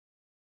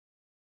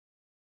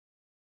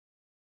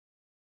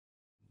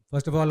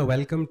First of all, a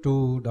welcome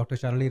to Dr.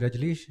 Shalini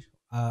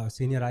Rajleesh,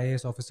 Senior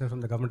IAS Officer from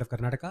the Government of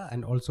Karnataka,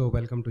 and also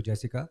welcome to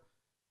Jessica,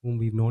 whom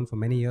we've known for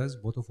many years,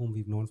 both of whom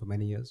we've known for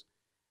many years.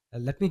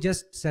 Let me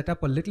just set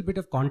up a little bit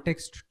of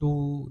context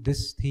to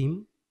this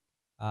theme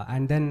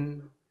and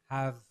then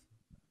have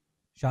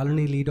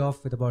Shalini lead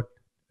off with about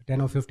 10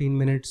 or 15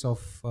 minutes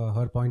of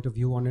her point of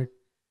view on it,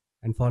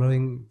 and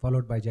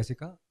followed by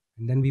Jessica.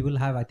 And then we will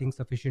have, I think,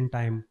 sufficient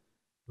time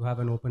to have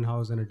an open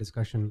house and a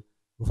discussion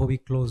before we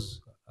close.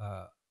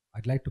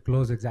 I'd like to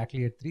close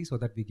exactly at 3 so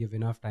that we give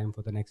enough time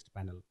for the next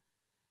panel.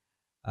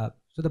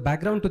 So the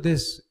background to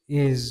this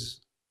is,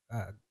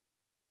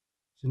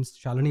 since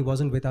Shalini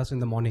wasn't with us in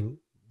the morning,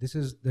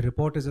 the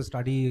report is a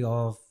study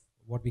of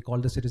what we call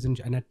the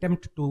citizenship, an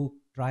attempt to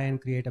try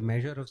and create a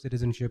measure of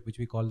citizenship, which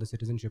we call the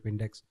Citizenship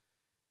Index.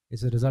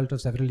 It's a result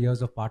of several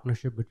years of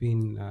partnership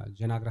between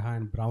Janaagraha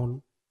and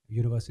Brown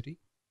University.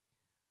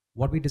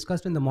 What we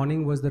discussed in the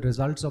morning was the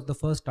results of the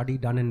first study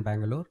done in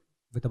Bangalore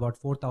with about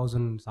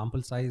 4,000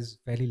 sample size,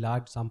 fairly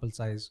large sample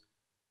size.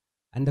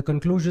 And the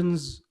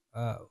conclusions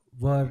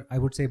were, I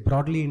would say,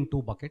 broadly in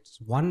 2 buckets.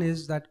 One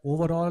is that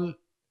overall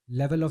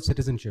level of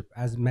citizenship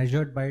as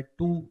measured by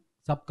 2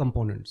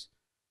 subcomponents,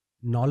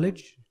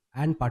 knowledge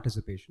and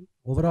participation.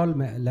 Overall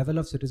level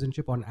of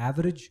citizenship on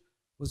average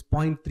was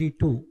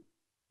 0.32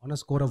 on a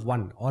score of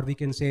 1, or we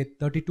can say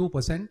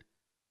 32%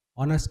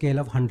 on a scale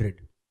of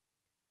 100.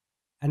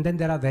 And then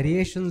there are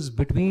variations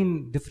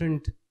between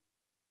different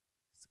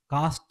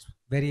caste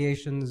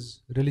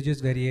variations,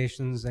 religious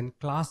variations, and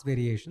class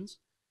variations.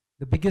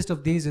 The biggest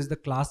of these is the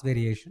class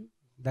variation,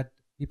 that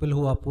people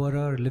who are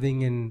poorer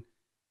living in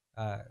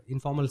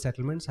informal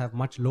settlements have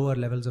much lower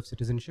levels of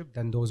citizenship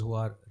than those who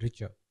are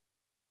richer.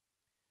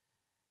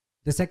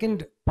 The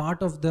second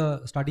part of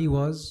the study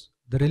was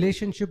the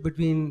relationship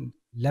between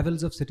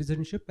levels of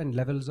citizenship and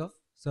levels of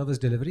service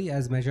delivery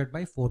as measured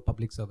by 4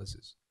 public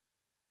services.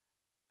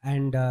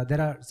 And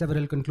there are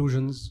several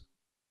conclusions.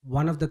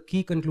 One of the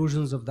key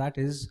conclusions of that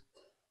is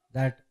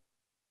that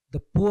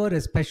the poor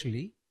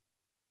especially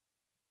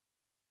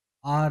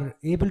are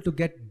able to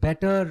get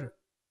better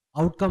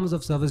outcomes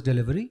of service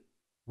delivery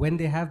when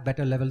they have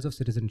better levels of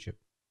citizenship.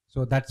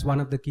 So that's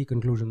one of the key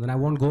conclusions, and I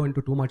won't go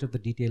into too much of the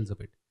details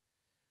of it.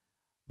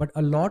 But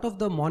a lot of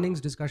the morning's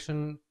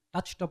discussion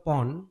touched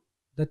upon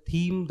the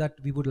theme that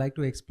we would like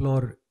to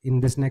explore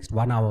in this next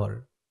 1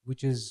 hour,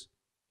 which is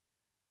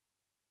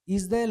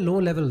there low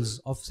levels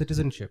of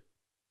citizenship,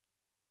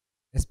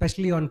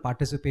 especially on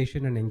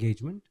participation and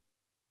engagement,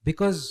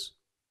 because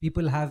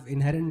people have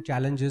inherent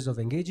challenges of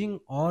engaging,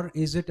 or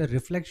is it a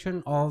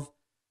reflection of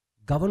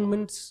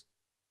government's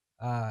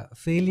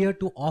failure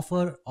to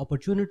offer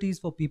opportunities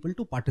for people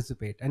to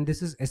participate? And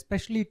this is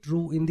especially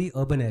true in the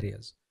urban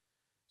areas.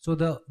 So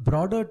the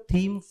broader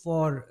theme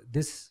for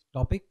this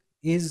topic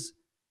is,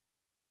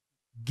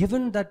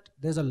 given that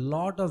there's a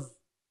lot of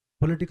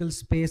political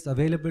space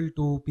available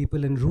to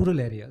people in rural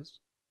areas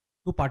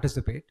to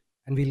participate,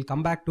 and we'll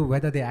come back to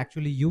whether they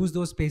actually use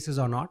those spaces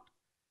or not,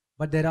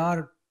 but there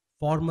are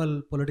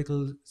formal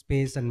political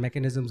space and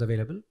mechanisms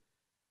available.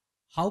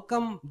 How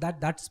come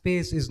that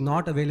space is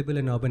not available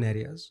in urban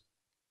areas,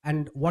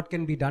 and what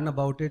can be done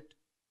about it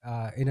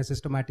in a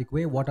systematic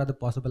way? What are the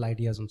possible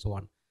ideas and so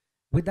on?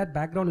 With that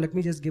background, let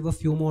me just give a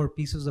few more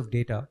pieces of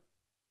data.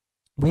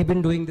 We've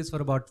been doing this for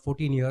about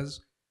 14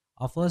 years.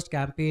 Our first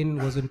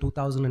campaign was in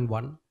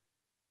 2001.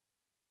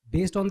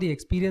 Based on the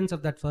experience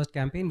of that first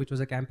campaign, which was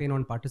a campaign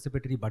on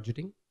participatory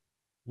budgeting,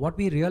 what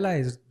we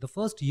realized, the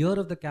first year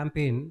of the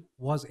campaign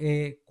was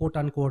a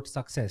quote-unquote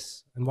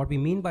success. And what we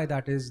mean by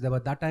that is, there were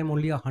at that time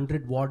only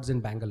 100 wards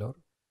in Bangalore.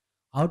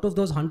 Out of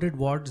those 100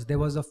 wards, there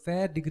was a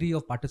fair degree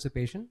of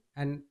participation,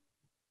 and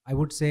I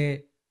would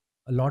say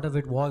a lot of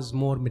it was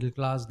more middle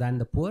class than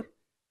the poor.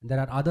 And there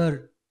are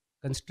other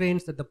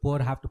constraints that the poor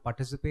have to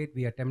participate.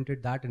 We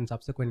attempted that in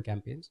subsequent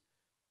campaigns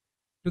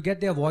to get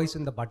their voice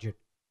in the budget.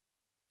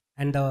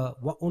 And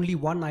only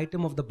one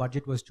item of the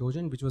budget was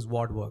chosen, which was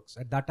ward works.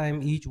 At that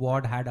time, each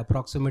ward had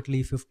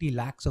approximately 50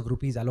 lakhs of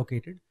rupees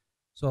allocated.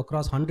 So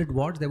across 100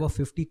 wards, there were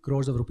 50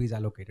 crores of rupees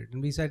allocated.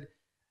 And we said,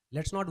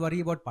 let's not worry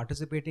about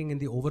participating in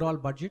the overall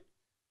budget.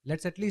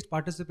 Let's at least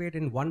participate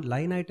in one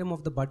line item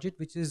of the budget,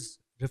 which is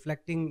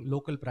reflecting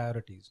local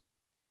priorities.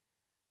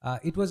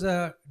 It was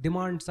a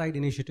demand side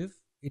initiative.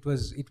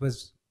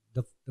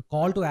 The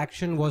call to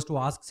action was to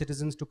ask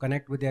citizens to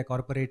connect with their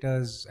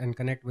corporators and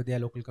connect with their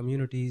local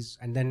communities.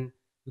 And then,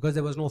 because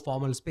there was no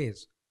formal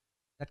space,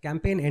 that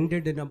campaign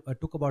ended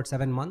took about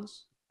 7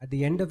 months. At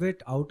the end of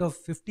it, out of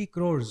 50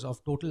 crores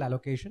of total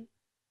allocation,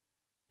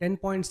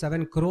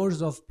 10.7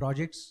 crores of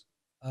projects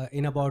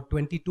in about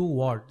 22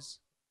 wards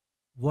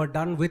were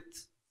done with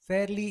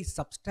fairly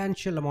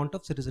substantial amount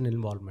of citizen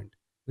involvement,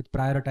 with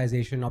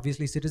prioritization.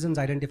 Obviously, citizens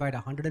identified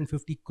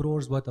 150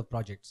 crores worth of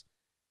projects,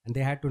 and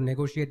they had to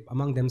negotiate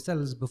among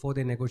themselves before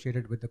they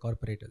negotiated with the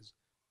corporators.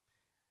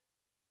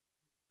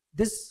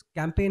 This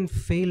campaign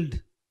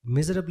failed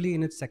miserably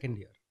in its second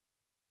year.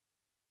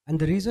 And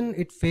the reason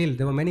it failed,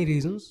 there were many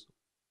reasons.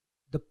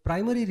 The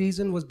primary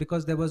reason was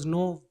because there was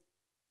no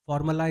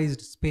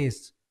formalized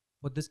space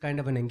for this kind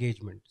of an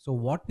engagement. So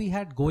what we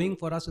had going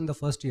for us in the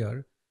first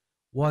year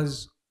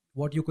was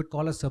what you could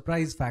call a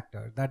surprise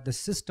factor, that the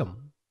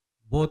system,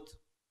 both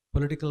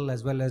political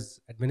as well as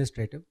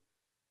administrative,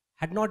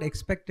 had not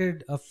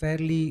expected a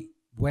fairly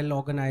well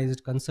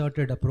organized,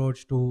 concerted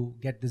approach to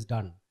get this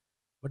done.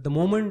 But the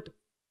moment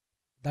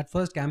that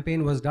first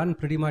campaign was done,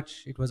 pretty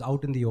much it was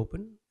out in the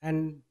open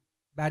and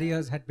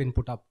barriers had been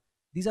put up.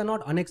 These are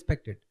not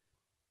unexpected.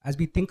 As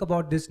we think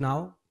about this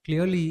now,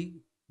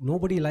 clearly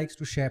nobody likes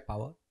to share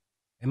power.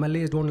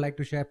 MLAs don't like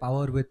to share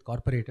power with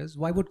corporators.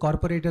 Why would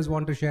corporators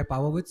want to share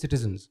power with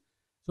citizens?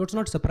 So it's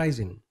not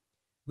surprising,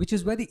 which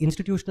is where the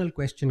institutional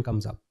question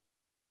comes up.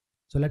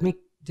 So let me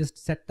just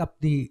set up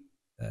the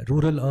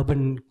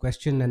rural-urban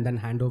question and then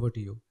hand over to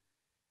you.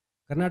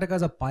 Karnataka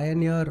is a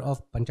pioneer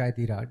of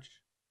Panchayati Raj.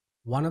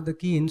 One of the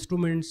key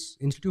instruments,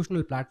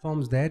 institutional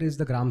platforms there is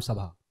the Gram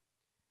Sabha.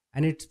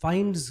 And it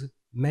finds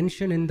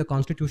mention in the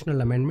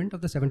constitutional amendment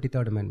of the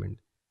 73rd Amendment,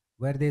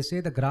 where they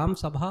say the Gram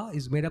Sabha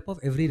is made up of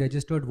every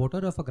registered voter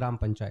of a Gram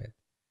Panchayat.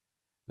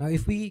 Now,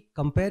 if we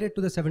compare it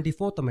to the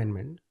 74th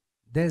Amendment,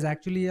 there's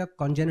actually a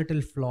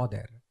congenital flaw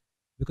there.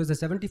 Because the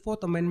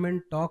 74th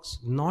Amendment talks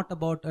not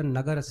about a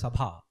Nagar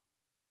Sabha,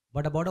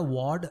 but about a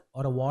ward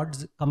or a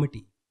wards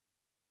committee.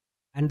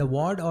 And the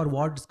ward or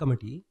wards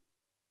committee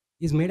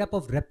is made up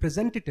of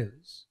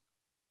representatives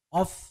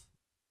of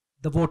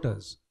the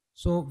voters.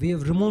 So we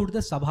have removed the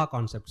Sabha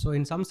concept. So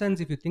in some sense,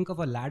 if you think of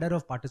a ladder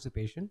of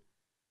participation,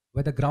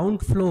 where the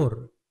ground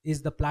floor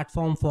is the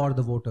platform for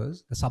the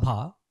voters, the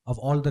Sabha of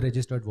all the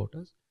registered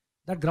voters,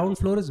 that ground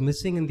floor is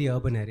missing in the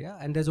urban area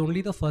and there's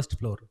only the first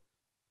floor.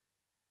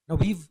 Now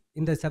we've,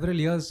 in the several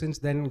years since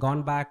then,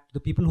 gone back to the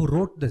people who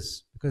wrote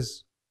this,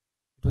 because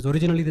it was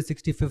originally the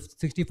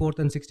 64th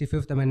and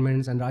 65th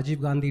Amendments, and Rajiv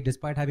Gandhi,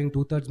 despite having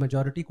 2/3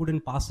 majority,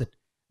 couldn't pass it,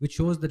 which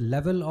shows the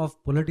level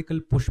of political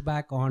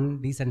pushback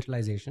on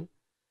decentralization.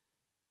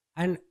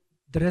 And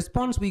the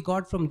response we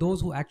got from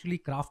those who actually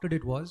crafted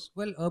it was,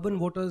 well, urban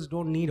voters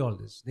don't need all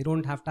this. They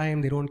don't have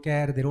time, they don't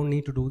care, they don't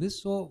need to do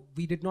this, so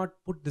we did not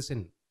put this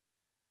in.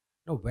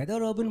 Now,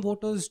 whether urban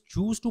voters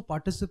choose to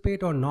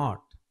participate or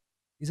not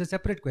is a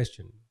separate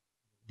question.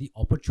 The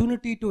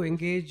opportunity to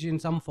engage in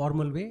some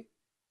formal way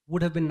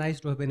would have been nice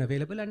to have been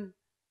available, and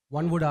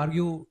one would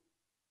argue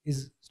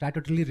is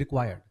statutorily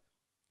required.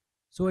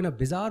 So in a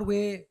bizarre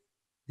way,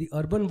 the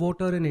urban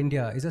voter in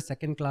India is a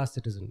second-class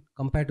citizen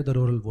compared to the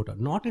rural voter,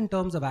 not in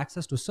terms of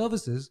access to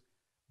services,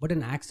 but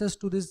in access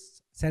to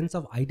this sense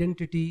of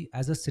identity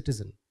as a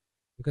citizen,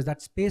 because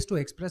that space to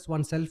express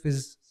oneself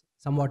is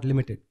somewhat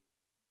limited.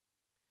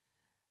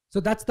 So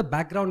that's the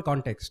background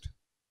context.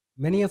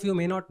 Many of you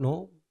may not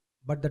know,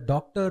 but the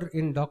doctor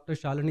in Dr.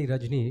 Shalini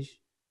Rajneesh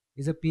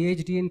is a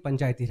PhD in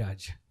Panchayati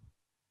Raj.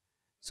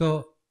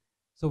 So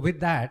with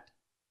that,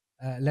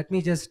 let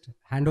me just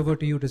hand over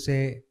to you to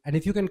say, and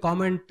if you can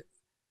comment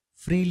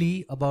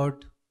freely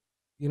about,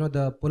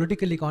 the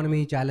political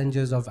economy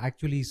challenges of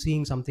actually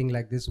seeing something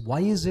like this.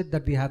 Why is it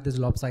that we have this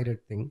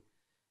lopsided thing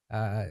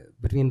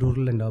between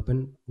rural and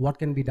urban? What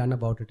can be done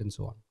about it, and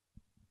so on?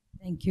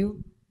 Thank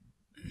you.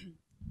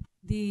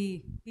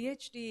 The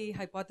PhD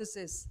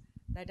hypothesis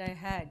that I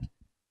had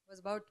was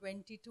about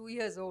 22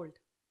 years old.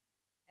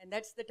 And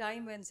that's the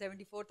time when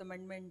 73rd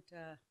Amendment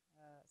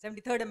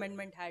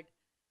had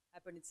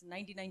happened. It's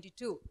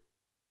 1992.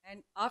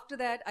 And after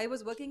that, I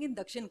was working in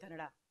Dakshin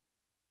Kannada.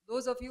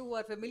 Those of you who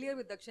are familiar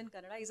with Dakshin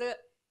Kannada is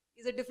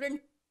a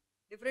different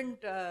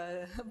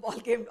ball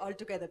game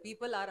altogether.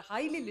 People are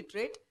highly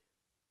literate,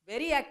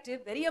 very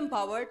active, very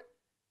empowered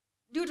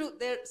due to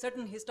their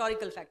certain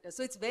historical factors.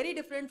 So it's very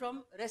different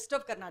from rest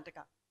of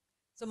Karnataka.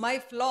 So my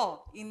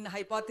flaw in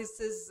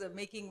hypothesis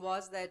making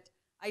was that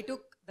I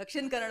took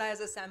Dakshin Kannada as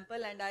a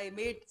sample and I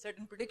made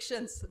certain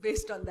predictions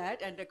based on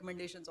that and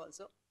recommendations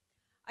also.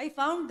 I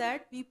found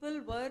that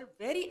people were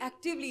very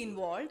actively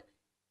involved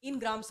in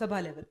Gram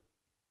Sabha level,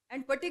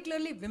 and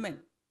particularly women.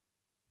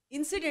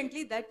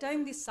 Incidentally, that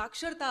time the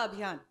Saksharta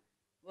Abhiyan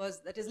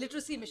that is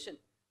literacy mission,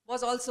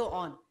 was also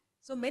on.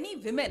 So many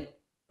women,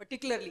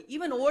 particularly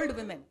even old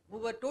women who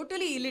were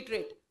totally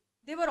illiterate,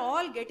 they were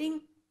all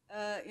getting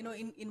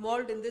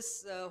involved in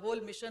this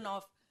whole mission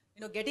of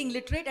getting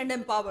literate and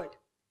empowered.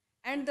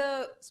 And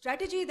the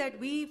strategy that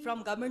we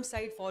from government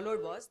side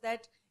followed was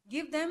that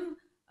give them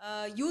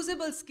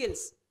usable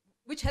skills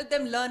which help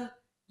them learn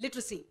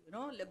literacy,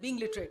 being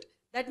literate.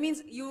 That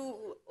means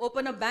you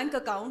open a bank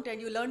account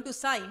and you learn to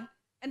sign,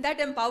 and that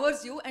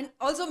empowers you and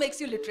also makes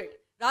you literate,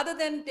 rather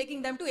than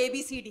taking them to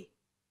ABCD,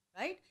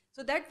 right?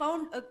 So that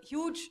found a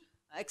huge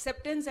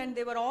acceptance, and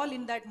they were all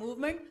in that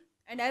movement.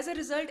 And as a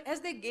result,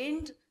 as they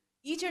gained,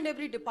 each and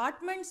every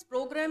department's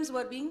programs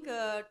were being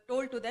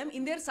told to them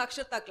in their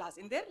Saksharta class,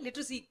 in their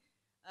literacy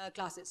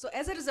classes. So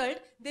as a result,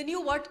 they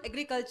knew what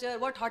agriculture,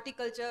 what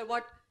horticulture,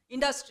 what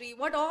industry,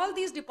 what all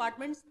these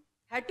departments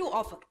had to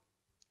offer.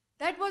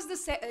 That was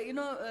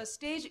the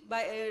stage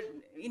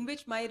in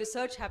which my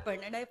research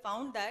happened, and I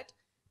found that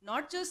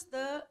not just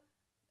the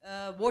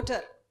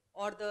voter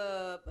or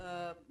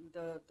the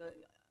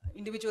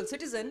individual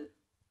citizen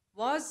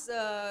was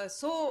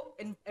so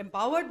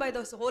empowered by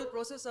the whole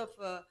process of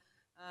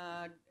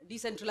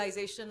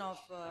decentralization of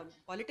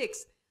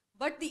politics,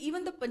 but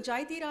even the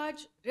Panchayati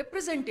Raj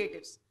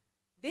representatives,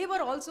 they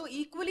were also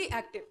equally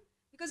active.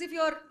 Because if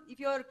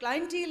your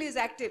clientele is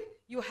active,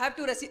 you have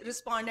to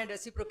respond and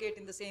reciprocate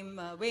in the same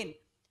vein.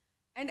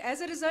 And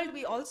as a result,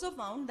 we also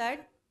found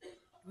that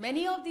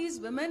many of these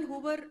women who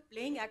were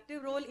playing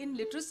active role in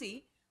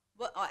literacy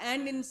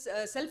and in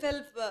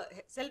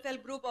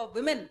self-help group of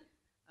women,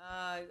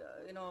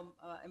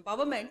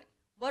 empowerment,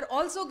 were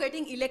also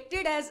getting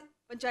elected as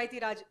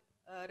Panchayati Raj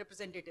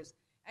representatives.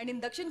 And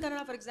in Dakshin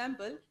Kannada, for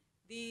example,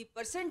 the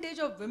percentage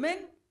of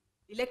women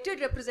elected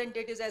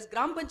representatives as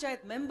Gram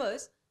Panchayat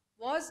members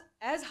was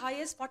as high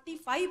as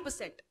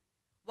 45%,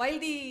 while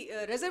the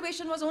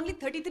reservation was only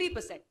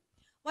 33%.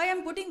 Why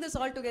I'm putting this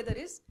all together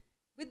is,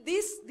 with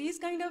these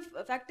kind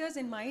of factors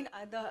in mind,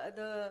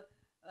 the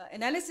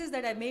analysis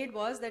that I made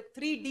was that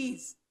 3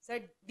 Ds,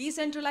 said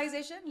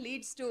decentralization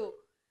leads to,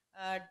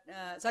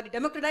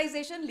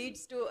 democratization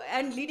leads to,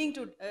 and leading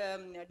to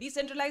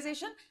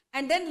decentralization,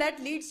 and then that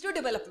leads to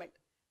development.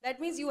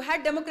 That means you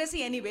had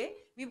democracy anyway,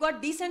 we've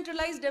got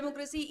decentralized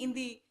democracy in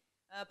the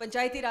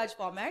Panchayati Raj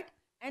format,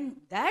 and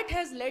that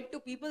has led to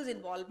people's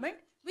involvement,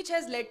 which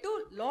has led to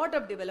a lot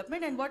of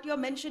development. And what you're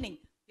mentioning,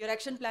 your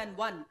action plan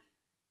 1,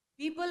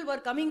 people were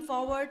coming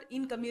forward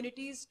in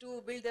communities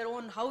to build their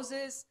own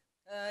houses,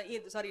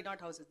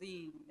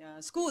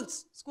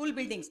 schools, school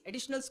buildings,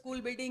 additional school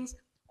buildings,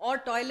 or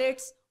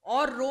toilets,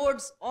 or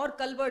roads, or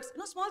culverts,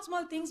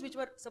 small things which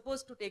were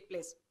supposed to take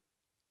place.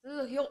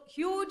 So a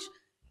huge,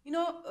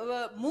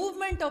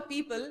 movement of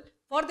people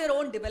for their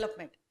own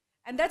development.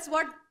 And that's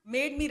what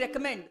made me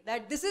recommend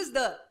that this is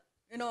the,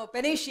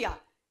 panacea.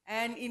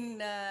 And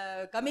in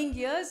coming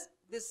years,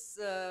 this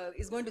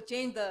is going to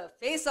change the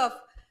face of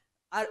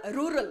our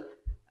rural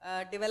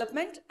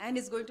development, and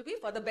is going to be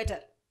for the better.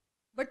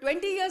 But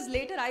 20 years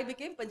later, I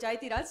became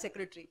Panchayati Raj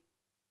Secretary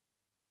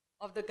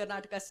of the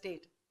Karnataka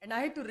state. And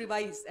I had to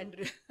revise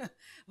and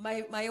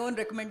my own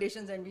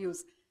recommendations and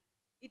views.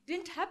 It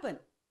didn't happen.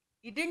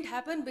 It didn't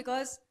happen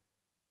because,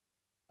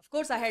 of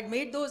course, I had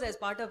made those as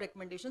part of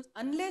recommendations.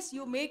 Unless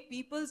you make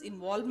people's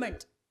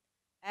involvement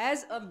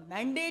as a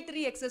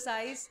mandatory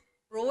exercise,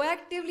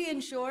 proactively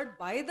ensured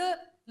by the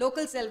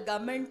local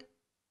self-government,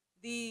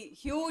 the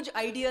huge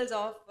ideals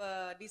of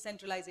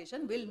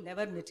decentralization will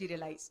never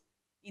materialize.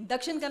 In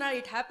Dakshin Kannada,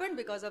 it happened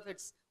because of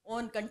its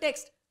own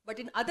context. But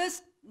in other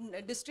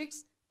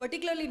districts,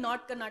 particularly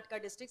North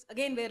Karnataka districts,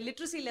 again, where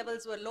literacy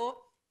levels were low,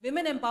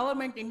 women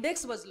empowerment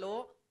index was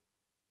low,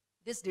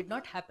 this did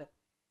not happen.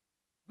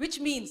 Which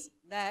means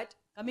that,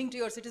 coming to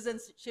your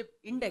citizenship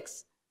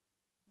index,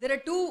 there are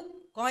 2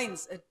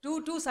 coins,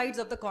 two sides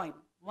of the coin.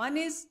 One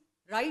is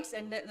rights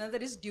and another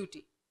is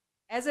duty.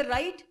 As a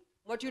right,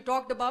 what you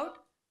talked about,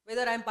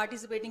 whether I'm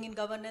participating in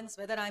governance,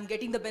 whether I'm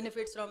getting the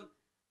benefits from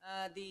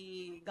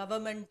the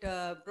government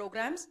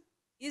programs,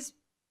 is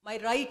my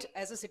right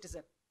as a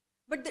citizen.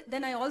 But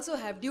then I also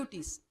have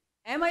duties.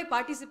 Am I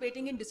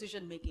participating in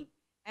decision making?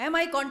 Am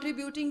I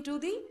contributing to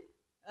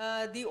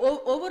the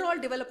overall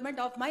development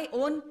of my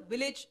own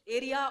village,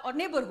 area, or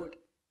neighborhood?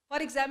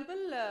 For example,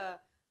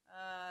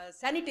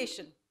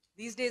 sanitation.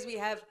 These days we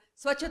have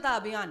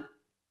Swachhata Abhiyan.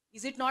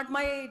 Is it not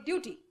my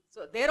duty?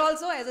 So there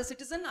also, as a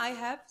citizen, I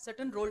have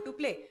certain role to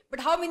play.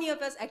 But how many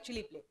of us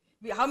actually play?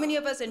 How many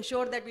of us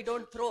ensure that we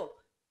don't throw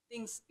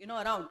things,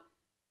 around?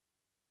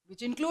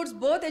 Which includes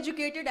both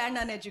educated and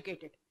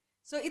uneducated.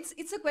 So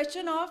it's a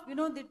question of,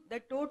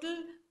 the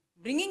total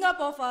bringing up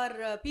of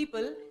our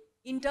people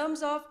in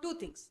terms of 2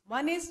 things.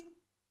 One is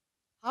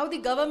how the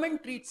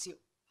government treats you,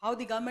 how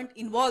the government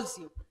involves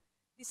you.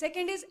 The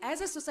second is,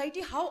 as a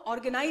society, how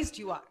organized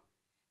you are.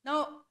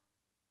 Now,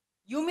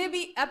 you may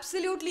be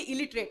absolutely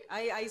illiterate.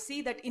 I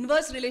see that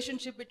inverse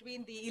relationship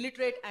between the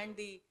illiterate and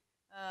the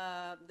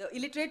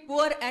illiterate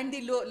poor and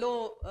the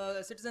low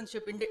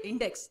citizenship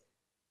index.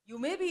 You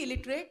may be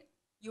illiterate,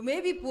 you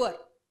may be poor,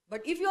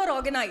 but if you are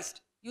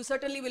organized, you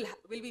certainly will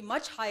be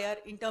much higher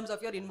in terms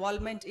of your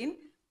involvement in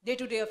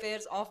day-to-day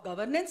affairs of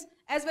governance,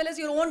 as well as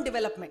your own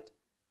development.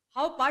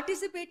 How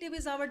participative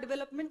is our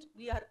development?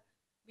 We are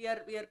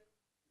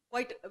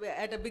quite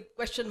at a big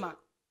question mark.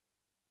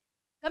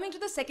 Coming to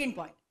the second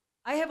point,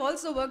 I have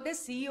also worked as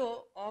CEO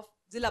of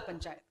Zilla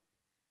Panchayat.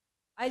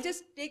 I'll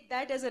just take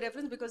that as a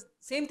reference because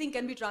same thing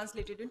can be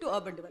translated into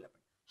urban development.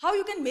 How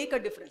you can make a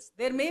difference?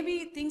 There may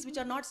be things which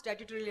are not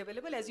statutorily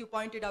available, as you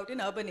pointed out, in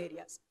urban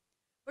areas.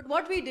 But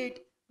what we did,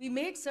 we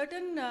made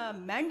certain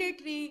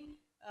mandatory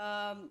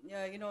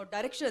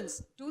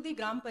directions to the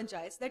Gram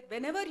Panchayats that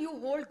whenever you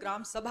hold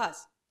Gram Sabhas,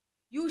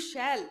 you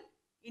shall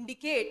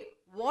indicate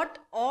what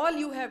all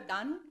you have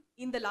done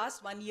in the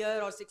last 1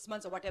 year or 6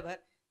 months or whatever,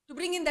 to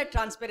bring in that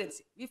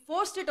transparency. We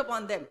forced it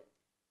upon them.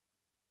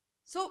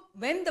 So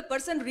when the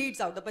person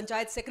reads out, the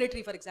Panchayat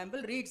secretary, for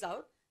example, reads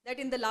out that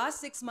in the last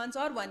 6 months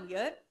or 1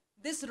 year,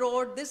 this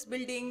road, this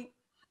building,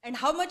 and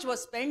how much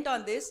was spent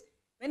on this,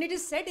 when it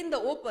is said in the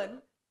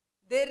open,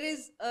 there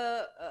is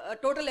a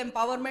total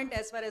empowerment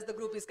as far as the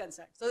group is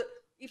concerned. So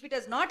if it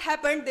has not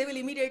happened, they will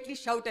immediately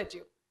shout at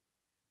you.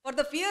 For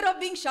the fear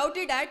of being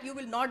shouted at, you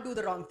will not do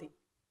the wrong thing,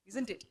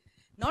 isn't it?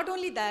 Not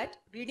only that,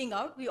 reading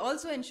out, we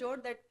also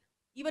ensured that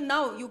even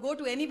now you go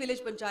to any village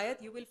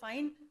panchayat, you will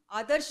find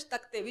Adarsh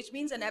Takte, which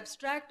means an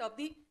abstract of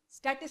the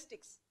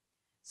statistics.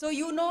 So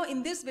you know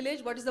in this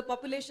village what is the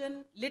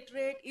population,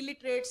 literate,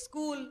 illiterate,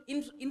 school,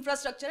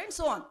 infrastructure, and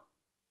so on,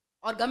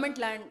 or government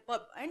land,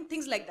 and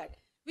things like that,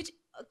 which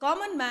a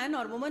common man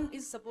or woman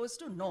is supposed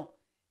to know.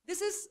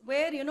 This is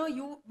where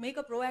you make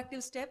a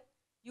proactive step.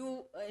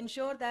 You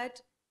ensure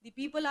that the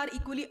people are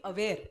equally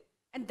aware,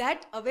 and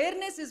that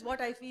awareness is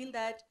what I feel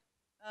that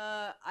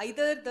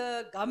either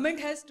the government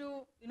has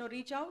to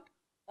reach out,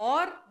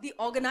 or the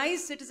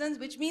organized citizens,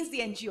 which means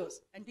the NGOs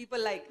and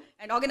people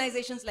and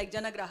organizations like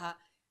Janaagraha,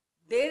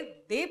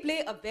 they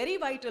play a very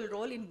vital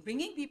role in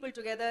bringing people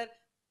together,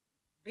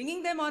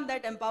 bringing them on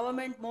that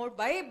empowerment mode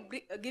by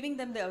giving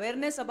them the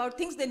awareness about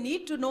things they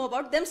need to know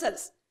about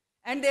themselves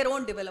and their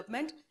own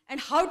development and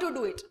how to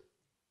do it.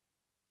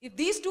 If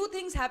these two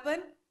things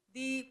happen,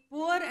 the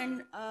poor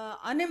and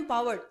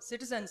unempowered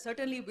citizens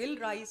certainly will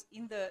rise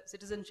in the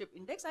citizenship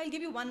index. I'll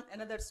give you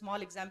another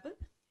small example.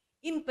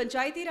 In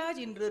Panchayati Raj,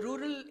 in the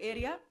rural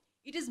area,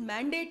 it is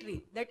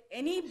mandatory that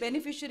any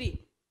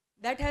beneficiary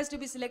that has to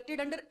be selected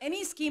under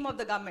any scheme of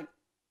the government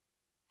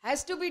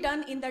has to be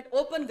done in that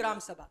open Gram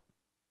Sabha.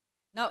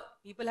 Now,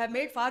 people have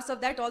made farce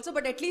of that also,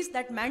 but at least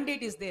that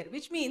mandate is there,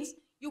 which means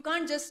you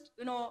can't just,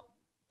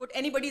 put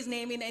anybody's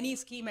name in any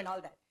scheme and all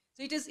that.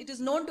 So it is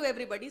known to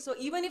everybody. So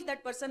even if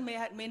that person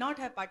may not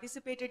have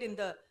participated in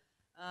the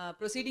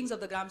proceedings of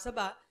the Gram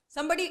Sabha,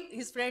 somebody,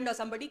 his friend or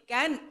somebody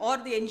can, or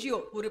the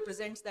NGO who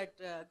represents that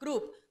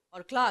group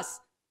or class,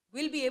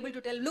 will be able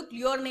to tell, look,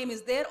 your name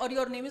is there or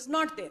your name is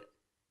not there.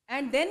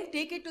 And then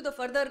take it to the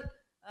further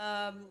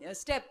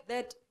step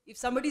that if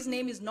somebody's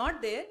name is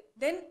not there,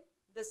 then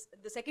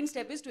the second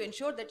step is to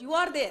ensure that you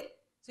are there.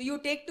 So you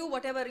take to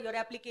whatever your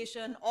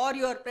application or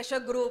your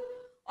pressure group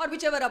or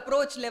whichever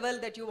approach level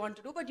that you want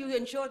to do, but you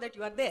ensure that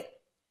you are there.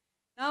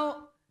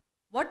 Now,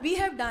 what we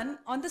have done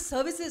on the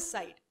services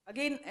side,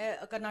 again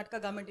a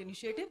Karnataka government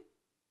initiative,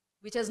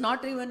 which has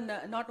not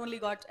only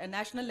got a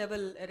national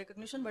level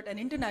recognition, but an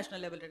international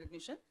level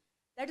recognition,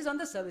 that is on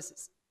the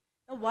services.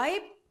 Now, why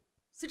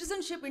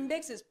citizenship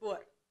index is poor?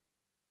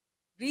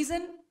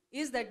 Reason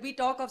is that we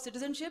talk of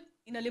citizenship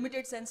in a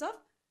limited sense of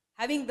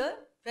having the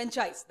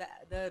franchise,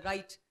 the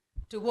right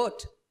to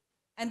vote.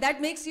 And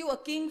that makes you a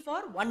king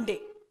for one day,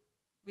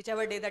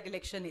 whichever day that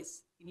election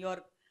is in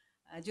your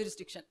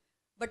jurisdiction.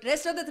 But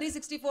rest of the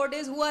 364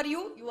 days, who are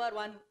you? You are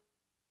one,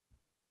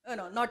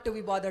 not to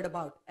be bothered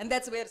about. And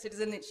that's where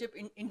citizenship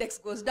index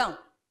goes down.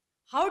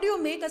 How do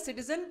you make a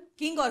citizen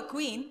king or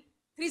queen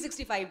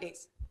 365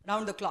 days,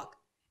 round the clock?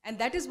 And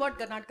that is what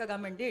Karnataka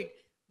government did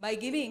by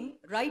giving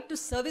right to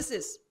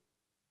services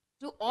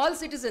to all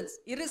citizens,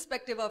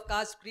 irrespective of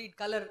caste, creed,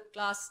 color,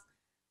 class,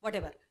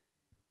 whatever.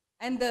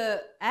 And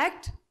the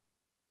act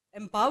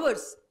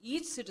empowers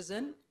each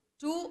citizen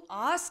to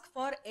ask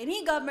for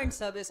any government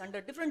service under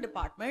different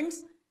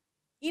departments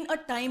in a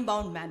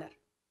time-bound manner.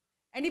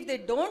 And if they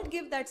don't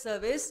give that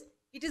service,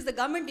 it is the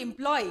government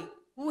employee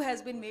who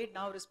has been made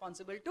now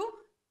responsible to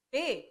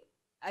pay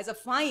as a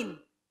fine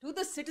to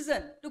the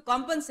citizen to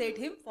compensate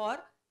him for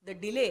the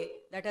delay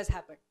that has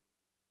happened.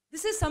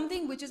 This is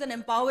something which is an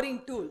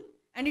empowering tool,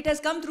 and it has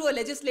come through a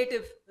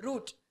legislative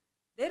route.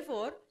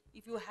 Therefore,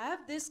 if you have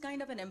this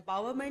kind of an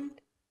empowerment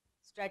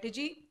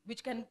strategy,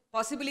 which can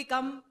possibly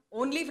come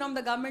only from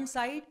the government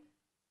side,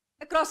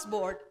 across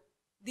board,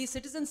 the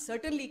citizens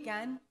certainly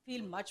can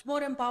feel much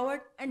more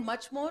empowered and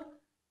much more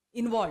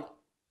involved.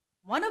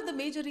 One of the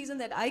major reasons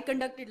that I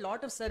conducted a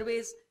lot of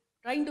surveys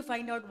trying to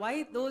find out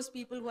why those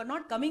people who are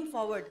not coming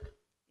forward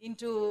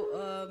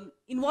into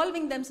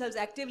involving themselves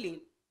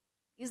actively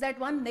is that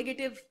one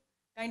negative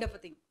kind of a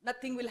thing.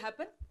 Nothing will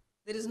happen.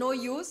 There is no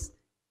use.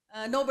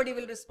 Nobody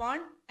will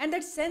respond. And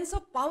that sense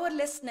of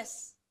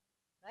powerlessness,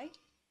 right?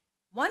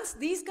 Once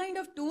these kind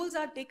of tools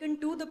are taken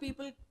to the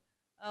people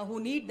who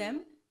need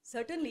them,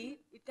 certainly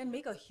it can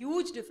make a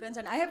huge difference.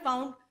 And I have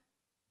found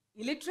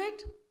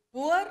illiterate,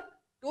 poor,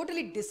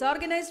 totally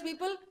disorganized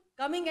people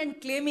coming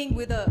and claiming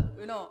with a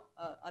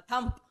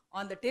thump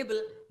on the table,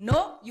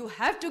 no, you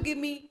have to give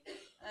me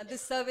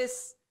this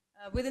service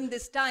within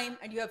this time,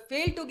 and you have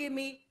failed to give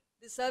me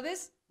this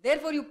service,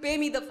 therefore you pay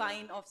me the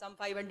fine of some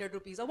 500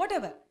 rupees or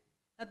whatever.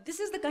 Now, this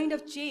is the kind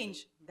of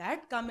change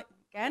that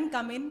can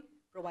come in,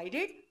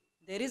 provided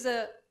there is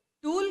a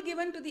tool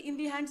given in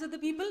the hands of the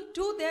people.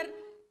 Two, they're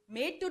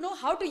made to know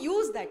how to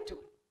use that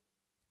tool,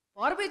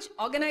 for which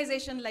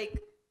organization like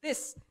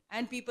this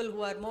and people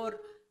who are more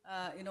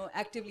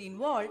actively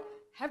involved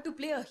have to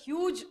play a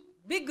huge,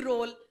 big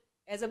role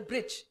as a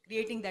bridge,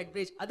 creating that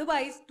bridge.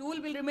 Otherwise,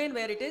 tool will remain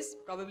where it is,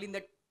 probably in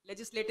that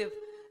legislative,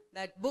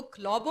 that book,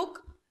 law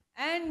book,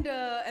 and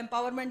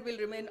empowerment will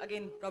remain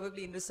again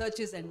probably in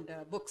researches and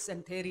books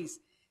and theories.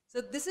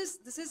 So this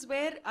is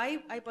where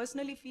I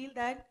personally feel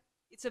that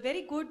it's a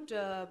very good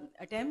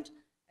attempt,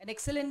 an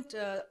excellent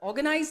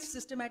organized,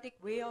 systematic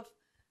way of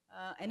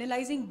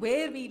analyzing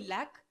where we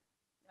lack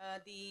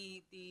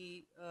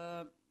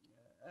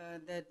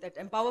that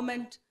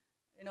empowerment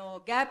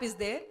gap is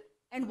there,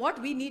 And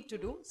what we need to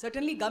do,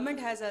 certainly government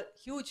has a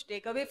huge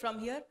takeaway from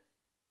here.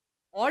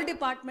 All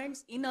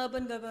departments in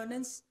urban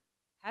governance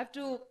have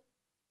to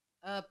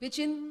pitch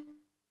in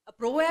a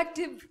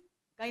proactive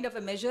kind of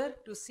a measure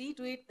to see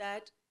to it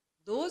that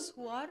those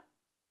who are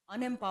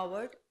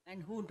unempowered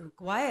and who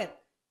require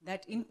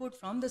that input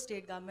from the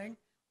state government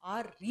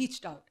are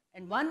reached out.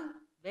 And one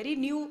very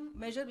new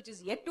measure which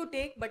is yet to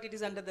take, but it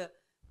is under the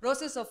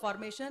process of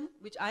formation,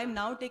 which I am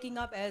now taking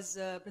up as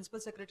Principal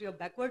Secretary of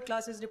Backward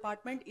Classes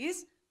Department,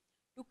 is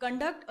to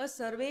conduct a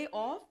survey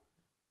of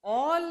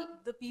all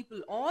the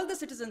people, all the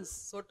citizens,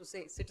 so to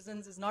say.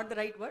 Citizens is not the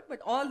right word, but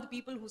all the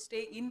people who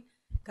stay in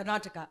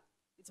Karnataka.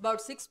 It's about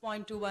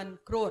 6.21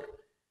 crore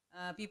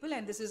people,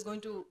 and this is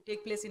going to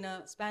take place in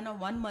a span of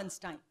 1 month's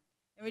time.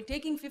 And we're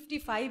taking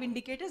 55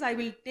 indicators. I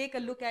will take a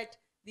look at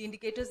the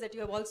indicators that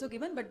you have also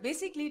given, but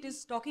basically it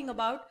is talking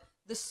about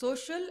the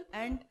social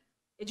and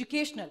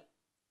educational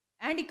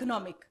and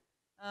economic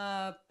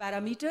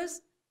parameters,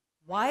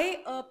 why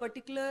a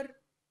particular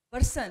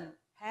person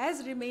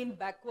has remained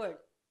backward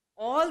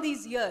all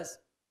these years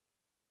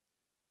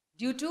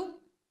due to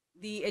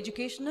the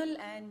educational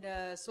and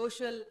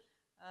social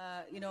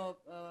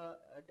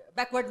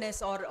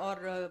backwardness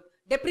or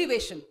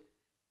deprivation.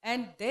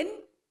 And then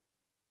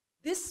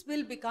this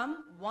will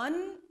become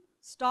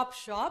one-stop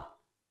shop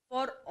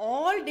for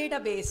all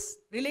database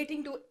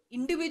relating to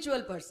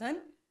individual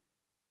person,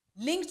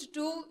 linked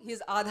to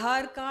his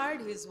Aadhaar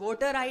card, his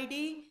voter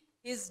ID,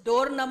 his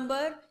door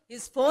number,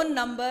 his phone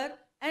number,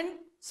 and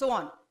so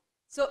on.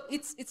 So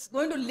it's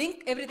going to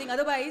link everything.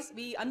 Otherwise,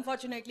 we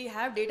unfortunately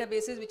have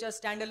databases which are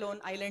standalone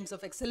islands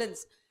of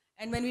excellence.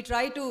 And when we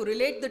try to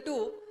relate the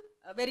two,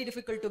 very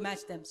difficult to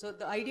match them. So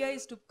the idea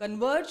is to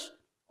converge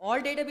all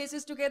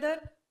databases together,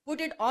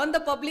 put it on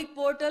the public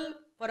portal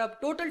for a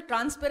total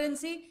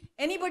transparency.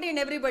 Anybody and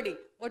everybody,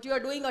 what you are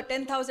doing a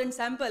 10,000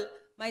 sample,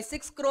 my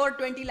 6 crore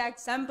 20 lakh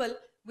sample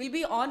will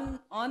be on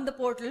the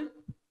portal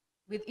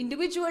with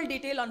individual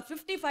detail on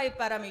 55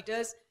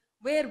 parameters,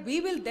 where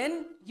we will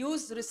then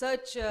use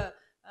research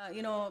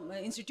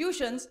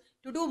institutions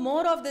to do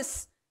more of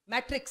this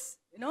matrix,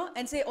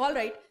 and say, all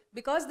right,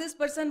 because this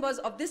person was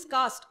of this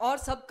caste or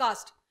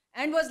subcaste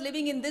and was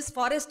living in this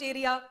forest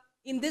area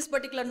in this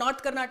particular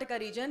North Karnataka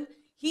region,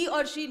 he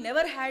or she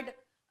never had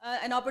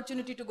an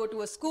opportunity to go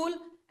to a school,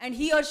 and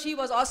he or she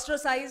was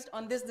ostracized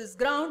on this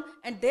ground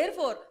and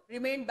therefore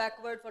remained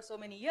backward for so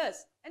many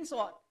years, and so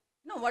on.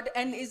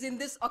 And is in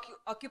this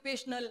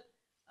occupational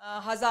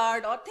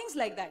hazard or things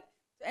like that.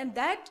 And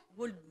that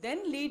would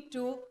then lead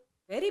to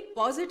very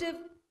positive,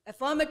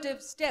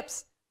 affirmative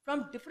steps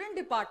from different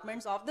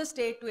departments of the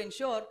state to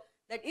ensure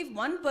that if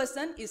one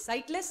person is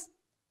sightless,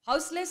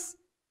 houseless,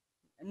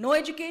 no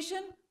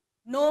education,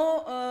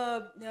 no,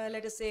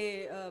 let us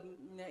say,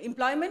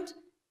 employment,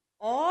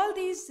 all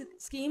these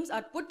schemes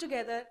are put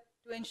together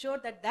to ensure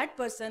that that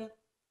person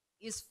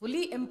is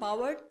fully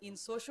empowered in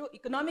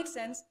socio-economic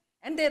sense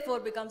and therefore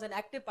becomes an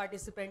active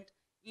participant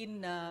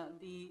in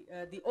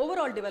the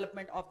overall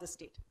development of the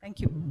state. Thank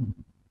you.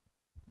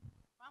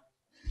 Wow.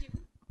 Thank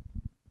you.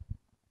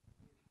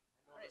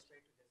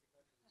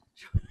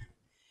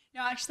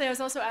 No, actually, I was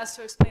also asked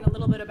to explain a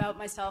little bit about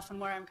myself and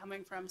where I'm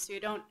coming from, so you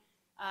don't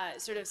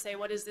sort of say,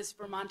 what is this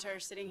Vermonter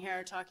sitting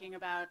here talking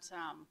about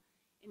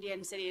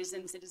Indian cities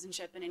and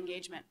citizenship and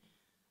engagement?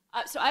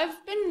 So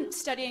I've been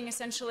studying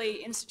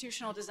essentially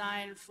institutional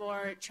design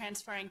for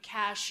transforming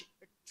cash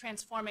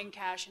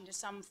into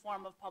some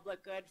form of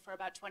public good for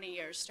about 20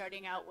 years,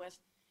 starting out with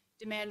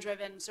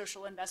demand-driven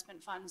social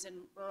investment funds in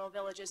rural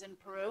villages in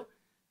Peru,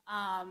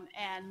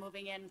 and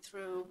moving in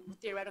through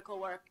theoretical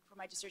work for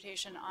my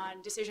dissertation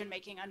on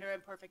decision-making under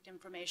imperfect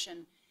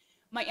information.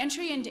 My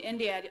entry into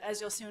India,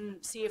 as you'll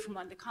soon see from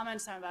the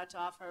comments I'm about to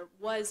offer,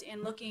 was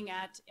in looking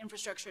at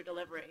infrastructure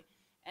delivery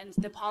and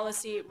the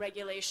policy,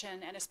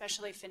 regulation, and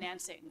especially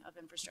financing of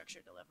infrastructure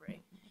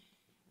delivery.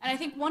 And I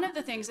think one of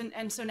the things,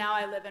 and so now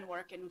I live and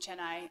work in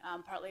Chennai,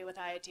 partly with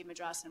IIT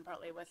Madras and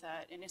partly with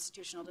an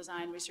institutional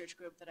design research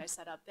group that I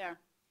set up there.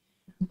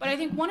 But I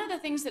think one of the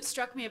things that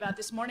struck me about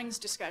this morning's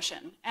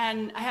discussion,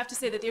 and I have to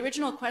say that the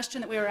original question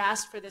that we were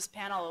asked for this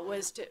panel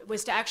was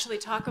to actually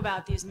talk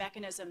about these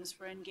mechanisms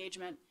for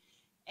engagement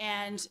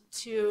and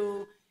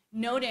to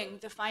noting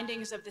the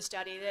findings of the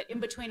study that in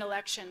between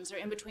elections or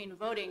in between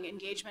voting,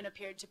 engagement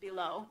appeared to be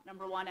low,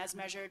 number one, as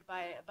measured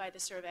by the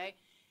survey.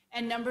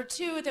 And number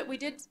two, that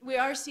we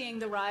are seeing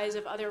the rise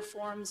of other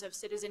forms of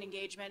citizen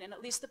engagement and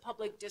at least the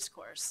public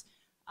discourse,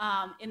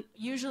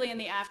 usually in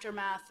the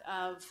aftermath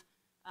of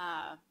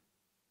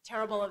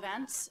terrible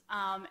events.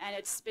 And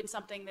it's been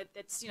something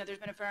that's, there's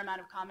been a fair amount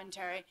of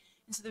commentary.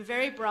 And so the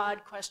very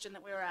broad question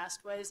that we were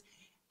asked was,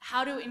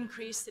 how to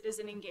increase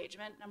citizen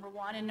engagement, number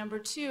one, and number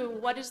two,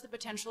 what is the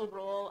potential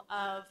role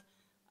of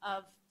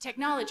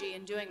technology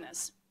in doing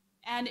this?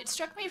 And it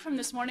struck me from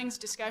this morning's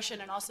discussion,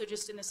 and also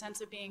just in the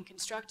sense of being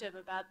constructive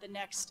about the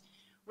next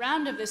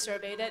round of the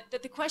survey,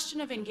 that the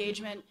question of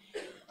engagement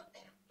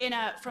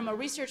from a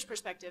research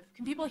perspective,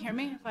 can people hear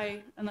me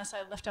unless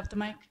I lift up the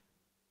mic?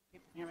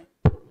 People can hear me.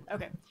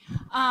 Okay.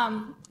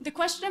 The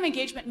question of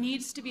engagement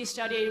needs to be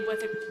studied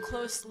with a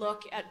close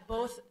look at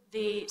both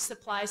the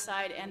supply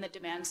side and the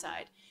demand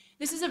side.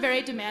 This is a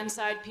very demand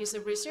side piece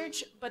of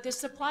research, but the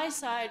supply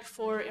side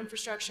for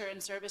infrastructure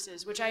and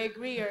services, which I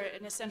agree are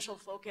an essential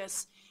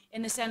focus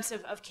in the sense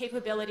of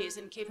capabilities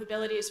and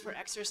capabilities for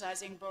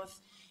exercising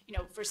both, you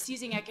know, for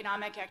seizing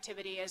economic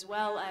activity as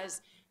well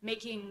as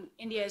making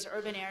India's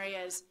urban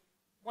areas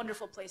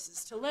wonderful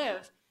places to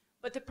live.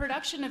 But the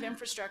production of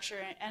infrastructure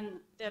and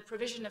the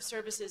provision of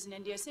services in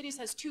India's cities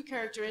has two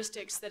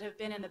characteristics that have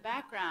been in the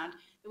background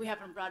that we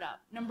haven't brought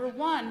up. Number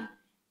one,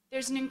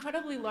 there's an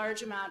incredibly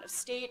large amount of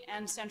state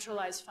and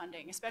centralized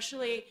funding,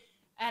 especially,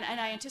 and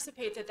I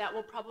anticipate that that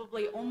will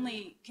probably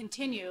only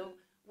continue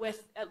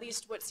with at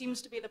least what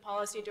seems to be the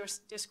policy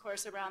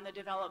discourse around the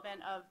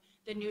development of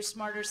the new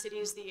smarter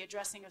cities, the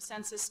addressing of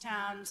census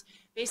towns,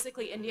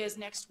 basically India's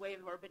next wave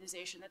of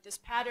urbanization, that this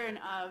pattern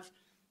of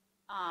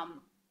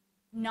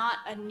not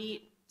a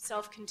neat,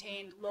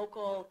 self-contained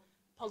local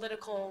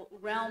political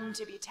realm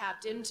to be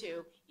tapped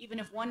into, even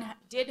if one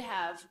did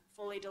have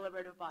fully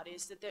deliberative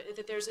bodies,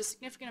 that there's a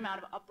significant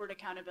amount of upward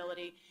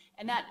accountability,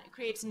 and that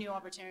creates new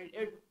opportunity,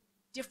 or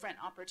different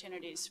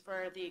opportunities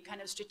for the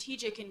kind of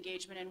strategic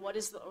engagement and what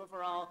is the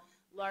overall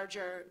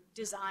larger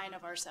design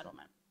of our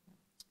settlement.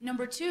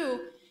 Number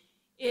two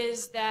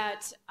is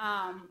that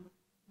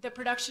the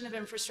production of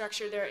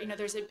infrastructure,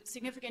 there's a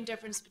significant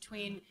difference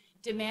between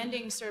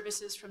demanding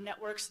services from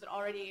networks that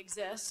already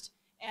exist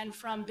and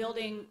from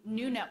building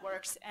new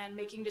networks and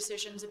making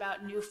decisions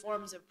about new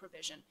forms of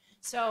provision.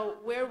 So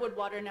where would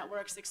water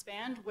networks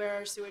expand? Where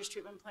are sewage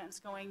treatment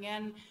plants going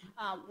in?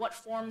 What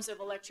forms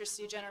of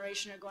electricity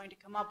generation are going to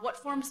come up? What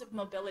forms of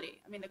mobility?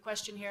 I mean, the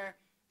question here,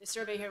 the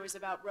survey here was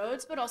about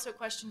roads, but also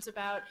questions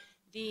about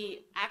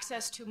the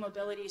access to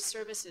mobility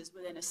services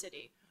within a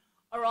city.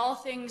 Are all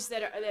things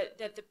that are,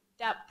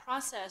 that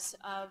process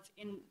of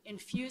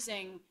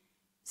infusing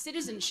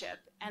citizenship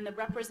and the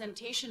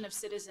representation of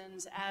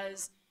citizens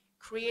as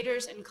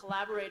creators and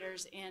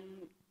collaborators in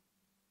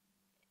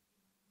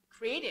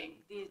creating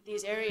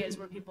these areas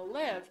where people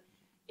live,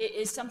 it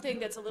is something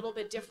that's a little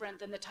bit different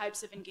than the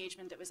types of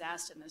engagement that was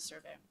asked in this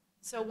survey.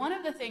 So one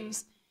of the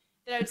things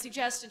that I would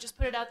suggest, to just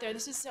put it out there,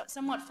 this is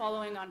somewhat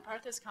following on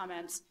Partha's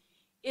comments,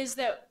 is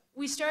that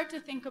we start to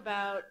think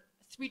about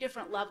three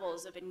different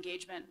levels of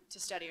engagement to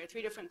study, or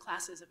three different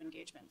classes of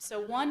engagement.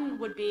 So one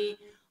would be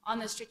on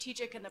the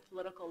strategic and the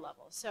political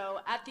level. So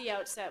at the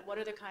outset, what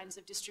are the kinds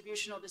of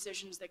distributional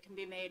decisions that can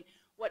be made?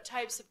 What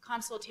types of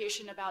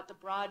consultation about the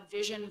broad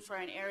vision for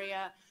an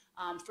area,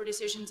 for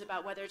decisions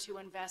about whether to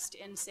invest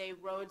in, say,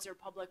 roads or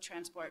public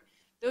transport?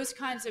 Those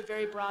kinds of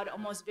very broad,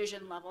 almost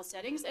vision level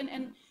settings.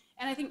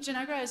 And I think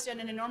Janaagraha has done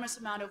an enormous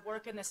amount of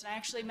work in this, and I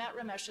actually met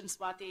Ramesh and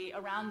Swati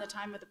around the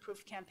time of the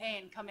Proof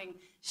campaign, coming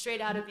straight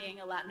out of being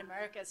a Latin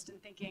Americanist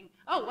and thinking,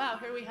 oh wow,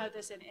 here we have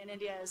this in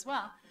India as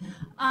well.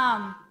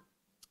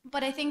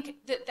 But I think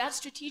that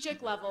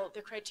strategic level,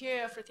 the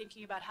criteria for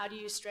thinking about how do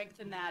you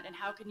strengthen that and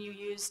how can you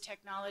use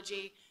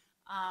technology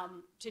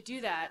to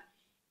do that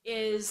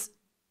is,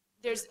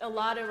 there's a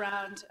lot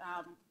around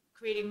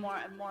creating more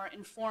and more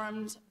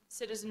informed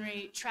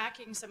citizenry,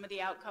 tracking some of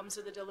the outcomes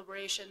of the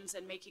deliberations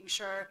and making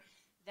sure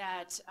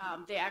that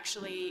they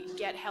actually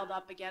get held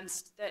up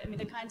against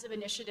the kinds of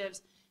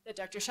initiatives that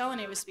Dr.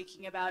 Shalini was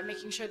speaking about,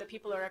 making sure that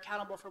people are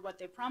accountable for what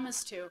they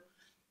promised to.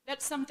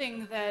 That's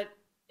something that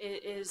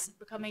is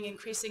becoming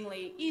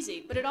increasingly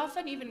easy, but it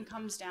often even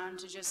comes down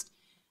to just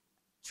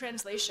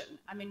translation.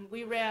 I mean,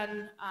 we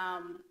ran,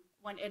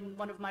 in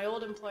one of my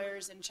old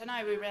employers in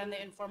Chennai, we ran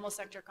the informal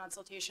sector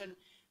consultation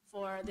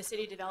for the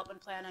city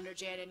development plan under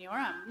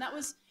JNNURM. And that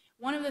was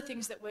one of the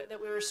things that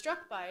we were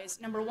struck by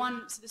is, number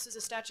one, so this is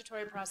a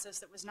statutory process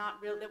that was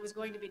not real, that was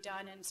going to be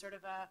done in sort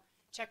of a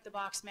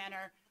check-the-box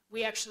manner.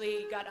 We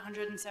actually got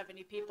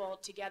 170 people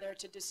together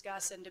to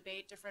discuss and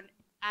debate different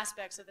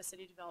aspects of the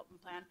city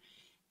development plan.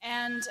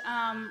 And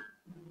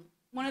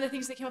one of the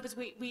things that came up is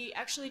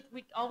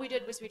all we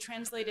did was we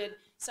translated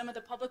some of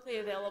the publicly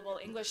available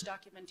English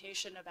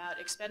documentation about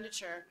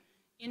expenditure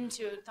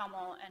into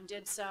Tamil and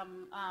did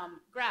some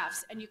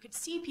graphs, and you could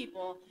see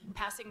people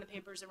passing the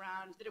papers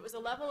around, that it was a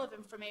level of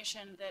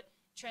information that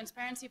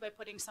transparency by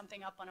putting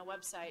something up on a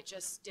website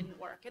just didn't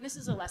work. And this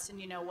is a lesson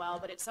you know well,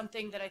 but it's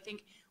something that I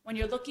think when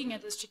you're looking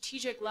at the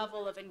strategic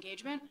level of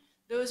engagement,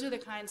 those are the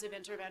kinds of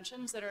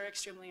interventions that are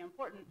extremely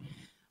important.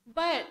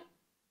 But,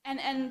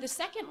 and the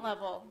second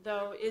level,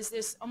 though, is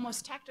this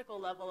almost tactical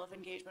level of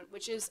engagement,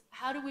 which is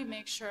how do we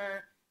make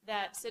sure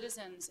that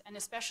citizens, and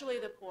especially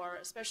the poor,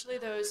 especially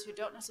those who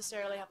don't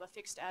necessarily have a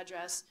fixed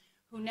address,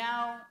 who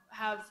now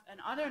have an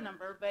other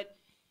number, but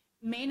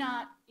may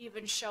not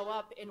even show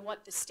up in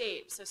what the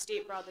state, so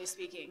state broadly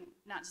speaking,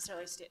 not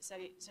necessarily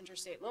center,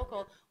 state,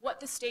 local,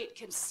 what the state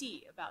can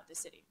see about the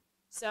city.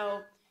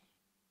 So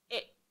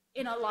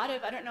in a lot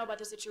of, I don't know about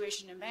the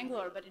situation in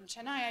Bangalore, but in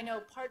Chennai, I know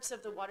parts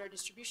of the water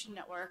distribution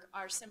network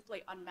are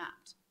simply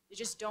unmapped. You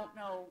just don't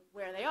know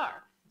where they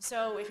are.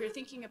 So if you're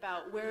thinking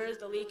about where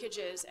the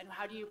leakages and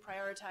how do you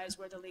prioritize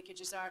where the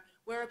leakages are,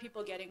 where are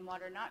people getting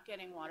water, not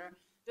getting water,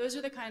 Those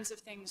are the kinds of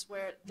things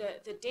where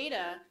the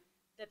data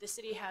that the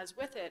city has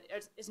with it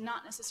is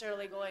not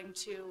necessarily going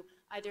to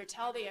either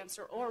tell the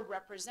answer or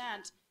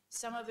represent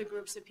some of the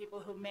groups of people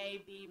who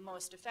may be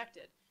most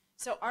affected.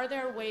 So are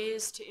there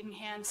ways to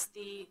enhance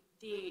the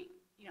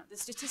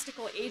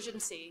statistical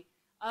agency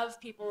of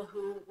people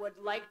who would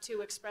like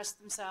to express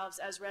themselves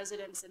as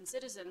residents and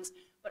citizens,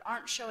 but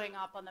aren't showing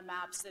up on the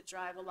maps that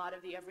drive a lot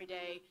of the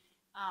everyday,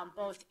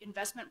 both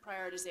investment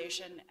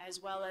prioritization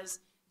as well as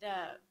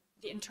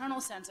the internal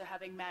sense of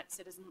having met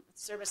citizen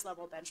service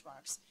level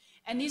benchmarks.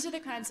 And these are the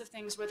kinds of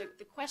things where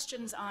the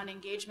questions on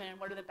engagement and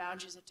what are the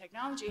boundaries of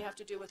technology have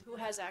to do with who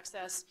has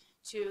access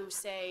to,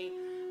 say,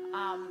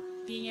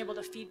 being able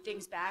to feed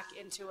things back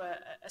into a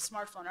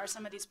smartphone. Are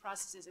some of these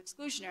processes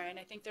exclusionary? And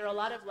I think there are a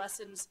lot of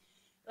lessons,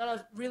 a lot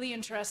of really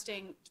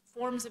interesting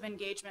forms of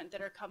engagement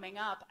that are coming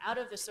up out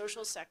of the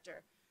social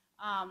sector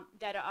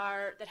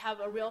that have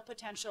a real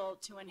potential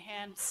to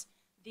enhance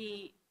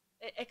a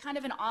kind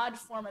of an odd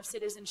form of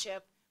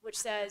citizenship, which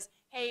says,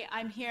 hey,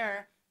 I'm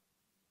here.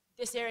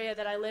 This area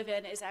that I live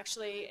in is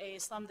actually a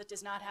slum that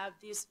does not have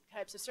these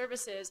types of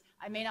services.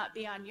 I may not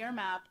be on your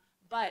map,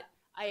 but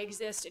I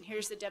exist, and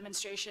here's the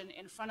demonstration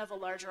in front of a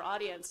larger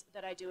audience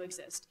that I do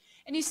exist.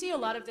 And you see a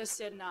lot of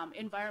this in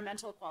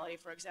environmental quality,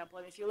 for example.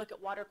 I mean, if you look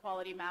at water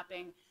quality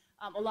mapping,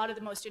 a lot of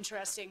the most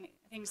interesting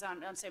things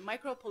on say,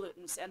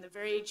 micropollutants and the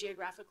very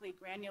geographically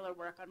granular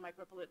work on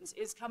micropollutants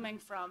is coming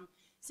from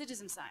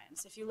citizen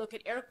science. If you look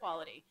at air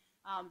quality,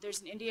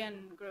 there's an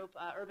Indian group,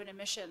 Urban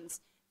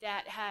Emissions,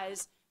 that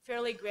has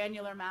fairly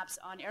granular maps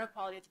on air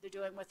quality that they're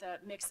doing with a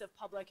mix of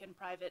public and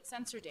private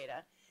sensor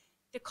data.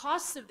 The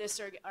costs of this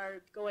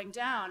are going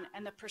down,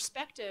 and the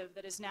perspective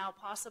that is now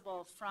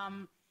possible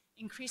from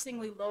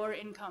increasingly lower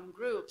income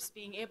groups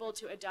being able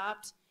to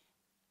adopt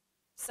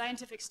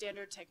scientific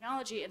standard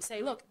technology and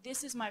say, look,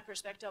 this is my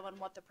perspective on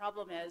what the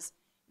problem is.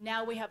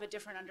 Now we have a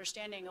different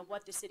understanding of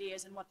what the city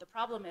is and what the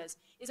problem is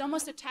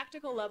almost a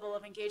tactical level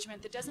of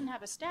engagement that doesn't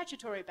have a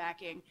statutory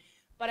backing,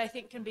 but I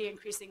think can be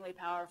increasingly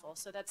powerful.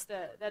 So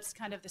that's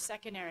kind of the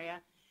second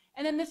area.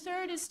 And then the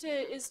third is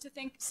to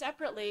think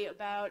separately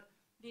about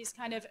these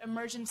kind of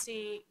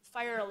emergency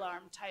fire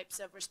alarm types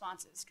of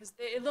responses, because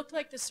it looked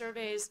like the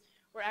surveys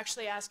were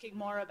actually asking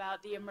more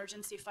about the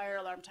emergency fire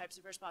alarm types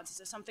of responses.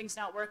 If something's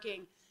not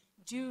working,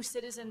 do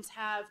citizens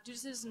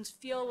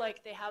feel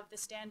like they have the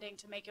standing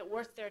to make it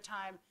worth their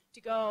time to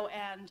go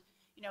and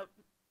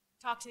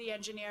talk to the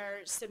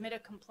engineer, submit a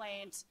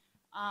complaint,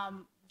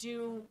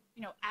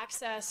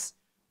 access,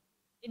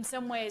 in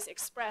some ways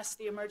express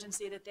the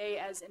emergency that they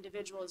as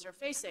individuals are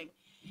facing.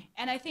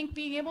 And I think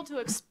being able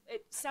to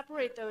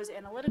separate those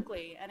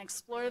analytically and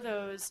explore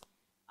those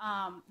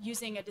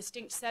using a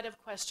distinct set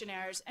of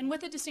questionnaires and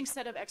with a distinct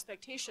set of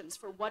expectations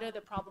for what are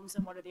the problems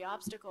and what are the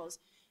obstacles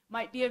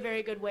might be a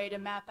very good way to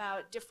map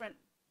out different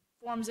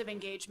forms of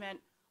engagement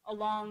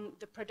along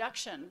the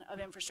production of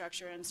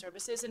infrastructure and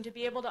services, and to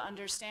be able to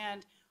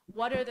understand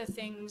what are the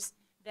things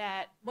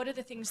that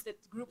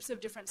groups of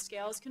different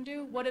scales can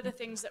do, what are the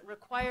things that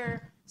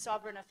require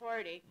sovereign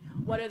authority,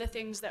 what are the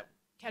things that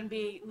can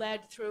be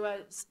led through a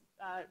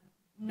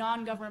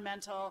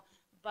non-governmental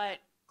but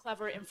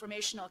clever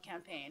informational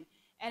campaign.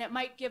 And it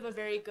might give a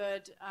very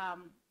good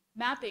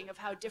mapping of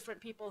how different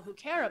people who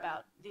care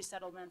about these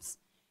settlements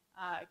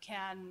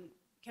can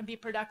be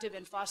productive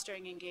in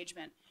fostering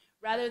engagement,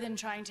 rather than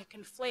trying to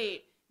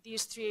conflate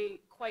these three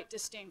quite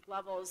distinct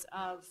levels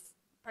of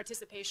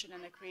participation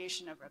in the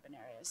creation of urban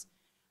areas.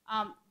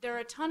 There are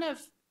a ton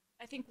of,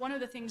 I think one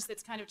of the things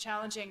that's kind of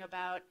challenging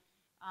about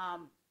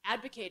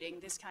advocating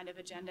this kind of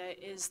agenda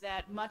is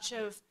that much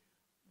of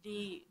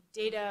the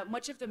data,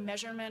 much of the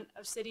measurement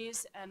of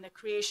cities and the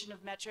creation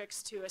of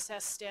metrics to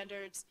assess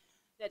standards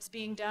that's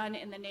being done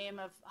in the name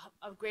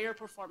of greater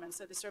performance,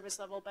 so the service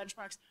level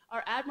benchmarks,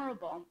 are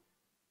admirable,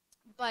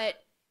 but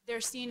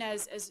they're seen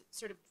as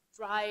sort of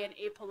dry and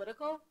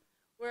apolitical,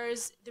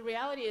 whereas the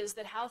reality is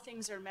that how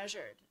things are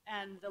measured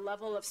and the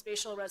level of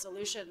spatial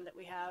resolution that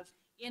we have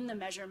in the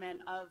measurement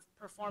of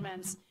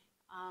performance,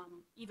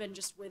 even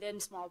just within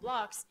small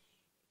blocks,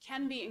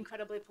 can be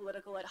incredibly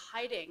political at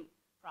hiding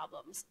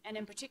problems, and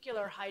in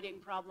particular hiding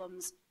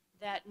problems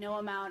that no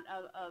amount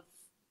of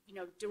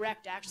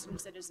direct action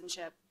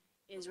citizenship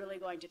is really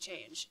going to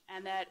change.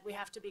 And that we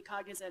have to be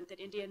cognizant that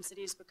Indian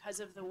cities, because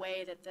of the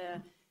way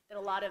that a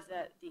lot of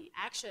the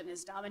action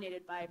is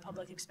dominated by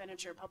public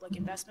expenditure, public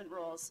investment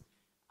rules,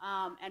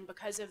 and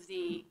because of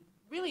the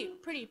really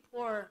pretty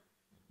poor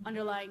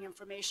underlying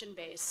information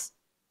base,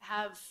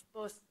 have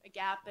both a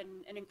gap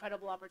and an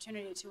incredible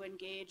opportunity to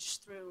engage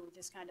through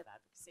this kind of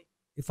advocacy.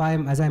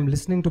 As I'm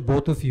listening to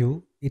both of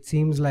you, it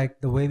seems like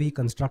the way we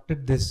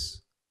constructed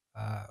this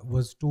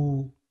was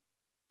too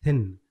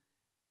thin,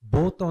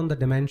 both on the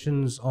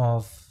dimensions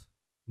of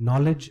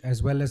knowledge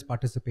as well as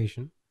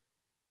participation.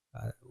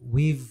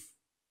 We've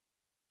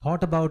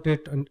thought about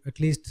it, and at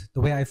least the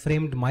way I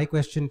framed my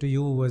question to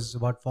you was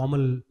about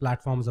formal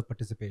platforms of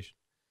participation.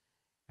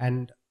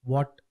 And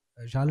what,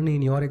 Shalini,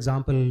 in your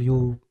example,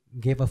 you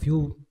gave a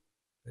few,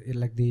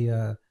 like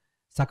the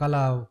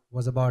Sakala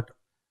was about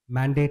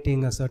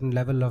mandating a certain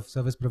level of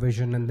service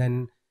provision and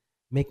then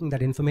making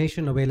that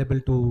information available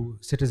to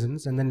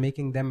citizens and then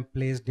making them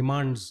place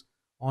demands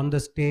on the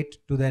state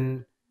to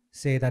then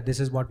say that this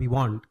is what we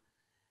want.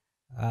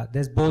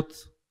 There's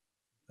both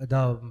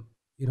the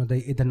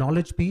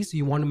knowledge piece.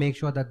 You want to make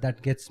sure that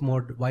that gets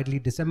more widely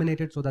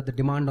disseminated so that the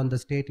demand on the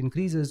state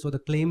increases, so the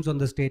claims on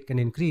the state can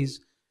increase.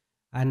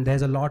 And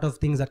there's a lot of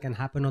things that can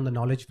happen on the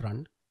knowledge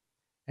front.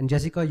 And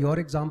Jessica, your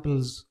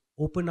examples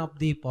open up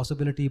the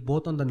possibility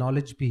both on the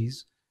knowledge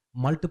piece,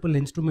 multiple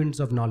instruments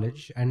of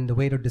knowledge and the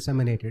way to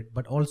disseminate it,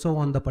 but also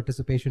on the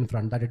participation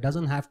front, that it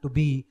doesn't have to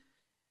be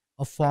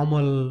a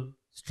formal,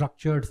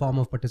 structured form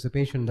of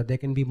participation, that there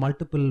can be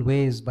multiple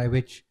ways by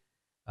which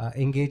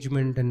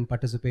engagement and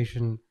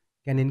participation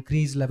can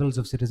increase levels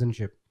of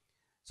citizenship.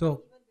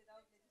 So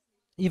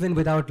even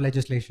without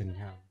legislation,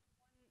 yeah.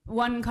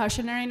 One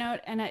cautionary note,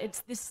 and it's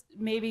this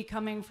may be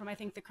coming from, I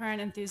think, the current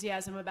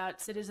enthusiasm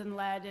about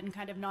citizen-led and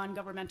kind of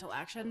non-governmental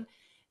action,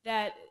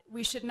 that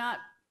we should not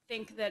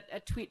think that a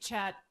tweet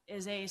chat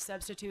is a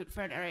substitute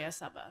for an area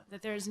sabha,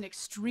 that there's an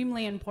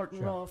extremely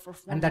important role for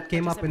formal and that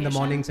came up in the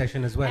morning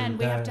session as well. And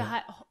we have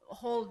to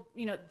hold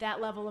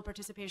that level of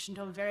participation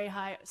to a very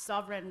high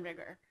sovereign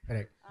rigor.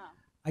 Correct.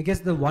 I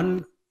guess the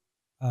one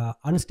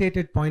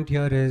unstated point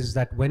here is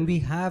that when we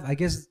have, I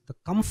guess the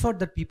comfort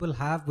that people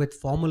have with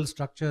formal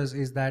structures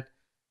is that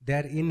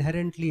they're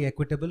inherently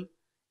equitable.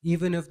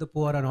 Even if the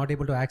poor are not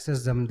able to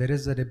access them, there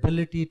is an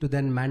ability to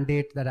then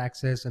mandate that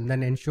access and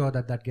then ensure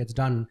that that gets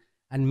done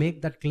and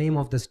make that claim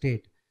of the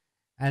state.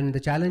 And the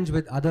challenge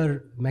with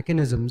other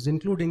mechanisms,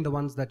 including the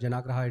ones that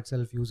Janaagraha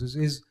itself uses,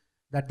 is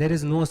that there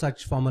is no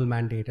such formal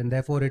mandate, and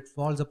therefore it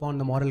falls upon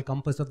the moral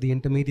compass of the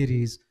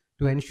intermediaries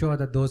to ensure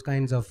that those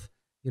kinds of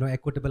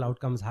equitable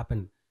outcomes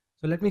happen.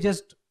 So let me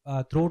just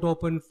throw it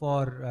open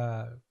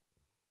for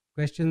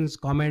questions,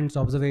 comments,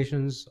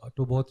 observations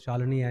to both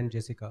Shalini and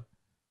Jessica.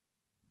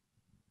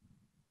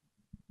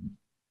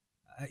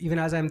 Even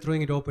as I'm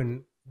throwing it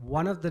open,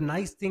 one of the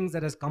nice things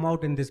that has come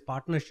out in this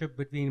partnership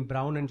between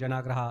Brown and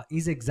Janaagraha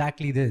is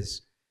exactly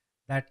this,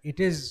 that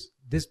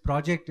this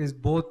project is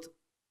both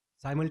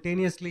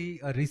simultaneously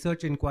a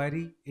research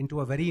inquiry into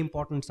a very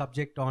important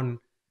subject on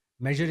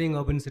measuring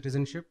urban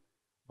citizenship,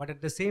 but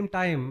at the same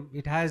time,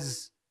 it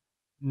has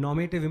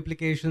normative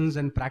implications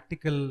and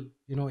practical,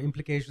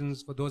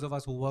 implications for those of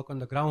us who work on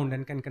the ground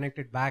and can connect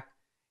it back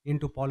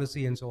into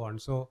policy and so on.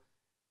 So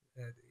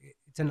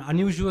it's an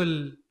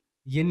unusual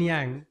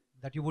yin-yang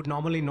that you would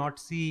normally not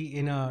see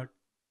in a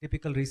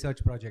typical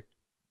research project.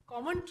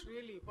 Comment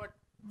really, but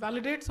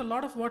validates a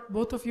lot of what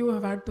both of you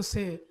have had to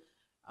say.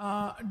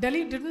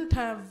 Delhi didn't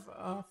have,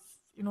 a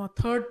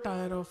third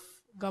tier of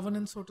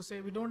governance, so to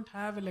say. We don't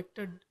have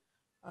elected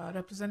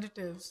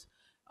representatives.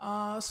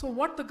 So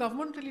what the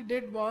government really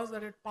did was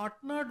that it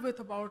partnered with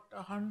about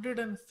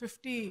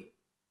 150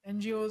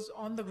 NGOs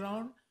on the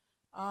ground,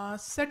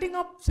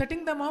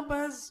 setting them up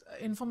as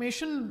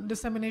information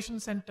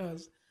dissemination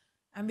centers.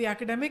 And the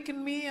academic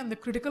in me and the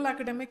critical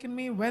academic in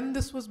me, when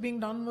this was being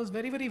done, was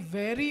very, very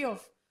wary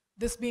of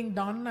this being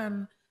done,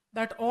 and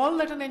that all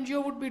that an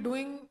NGO would be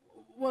doing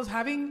was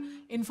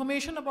having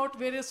information about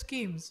various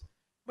schemes.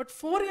 But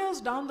 4 years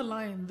down the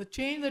line, the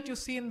change that you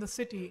see in the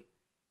city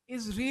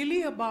is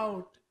really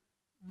about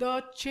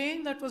the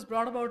change that was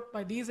brought about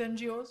by these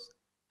NGOs,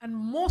 and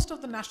most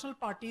of the national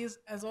parties,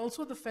 as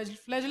also the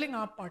fledgling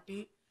AAP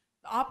party.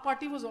 The AAP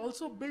party was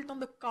also built on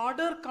the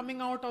cadre coming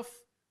out of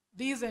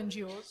these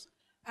NGOs,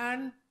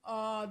 and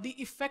the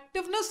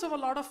effectiveness of a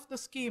lot of the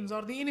schemes,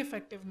 or the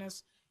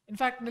ineffectiveness. In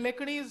fact,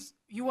 Nilekani's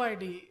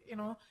UID,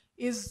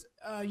 is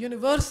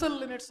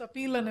universal in its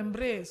appeal and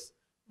embrace.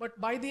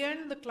 But by the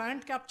end, the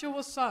client capture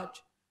was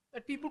such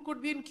that people could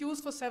be in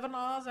queues for 7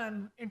 hours,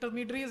 and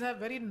intermediaries have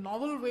very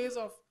novel ways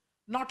of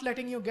not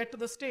letting you get to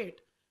the state.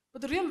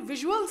 But the real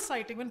visual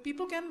sighting, when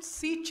people can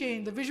see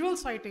change, the visual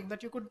sighting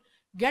that you could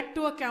get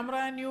to a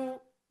camera and you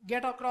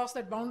get across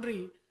that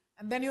boundary,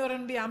 and then you're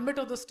in the ambit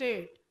of the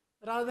state,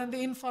 rather than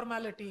the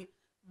informality,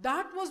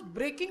 that was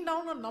breaking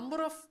down a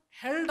number of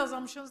held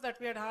assumptions that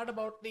we had had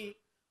about the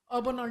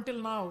urban until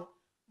now.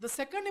 The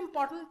second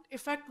important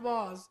effect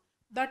was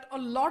that a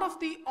lot of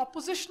the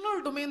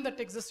oppositional domain that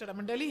existed,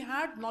 Delhi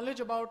had knowledge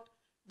about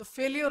the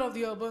failure of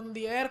the urban,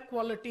 the air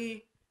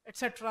quality,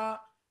 etc.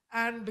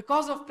 And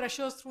because of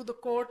pressures through the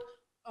court,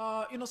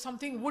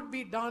 something would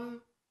be done,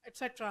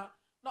 etc.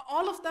 Now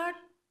all of that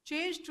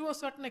changed to a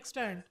certain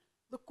extent.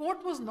 The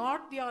court was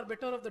not the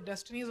arbiter of the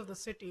destinies of the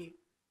city,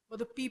 but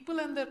the people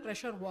and their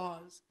pressure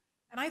was.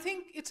 And I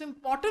think it's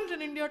important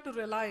in India to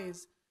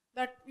realize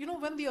that,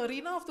 when the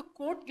arena of the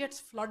court gets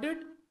flooded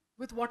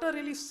with what are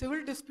really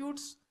civil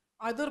disputes,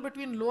 either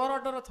between lower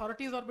order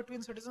authorities or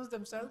between citizens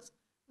themselves,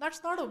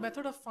 that's not a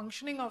method of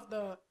functioning of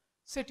the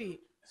city.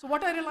 So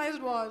what I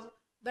realized was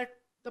that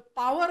the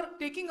power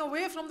taking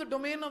away from the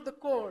domain of the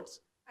courts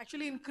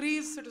actually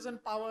increased citizen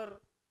power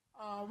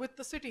with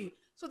the city.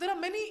 So there are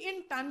many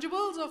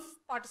intangibles of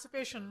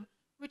participation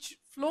which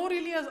flow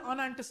really as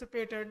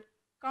unanticipated,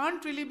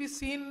 can't really be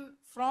seen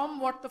from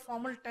what the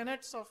formal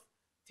tenets of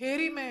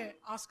theory may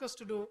ask us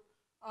to do.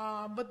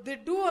 But they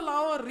do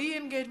allow a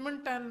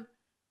re-engagement and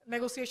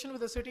negotiation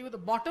with the city, with the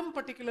bottom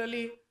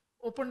particularly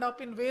opened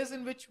up in ways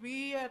in which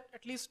we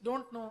at least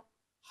don't know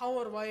how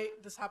or why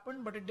this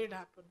happened, but it did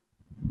happen.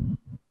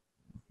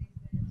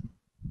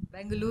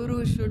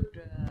 Bengaluru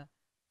should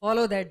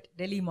follow that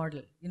Delhi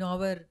model. You know,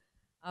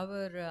 our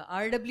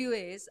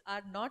RWAs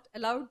are not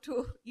allowed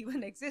to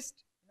even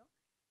exist, you know,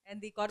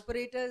 and the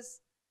corporators,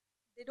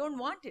 they don't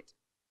want it.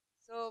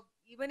 So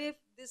even if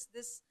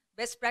this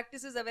best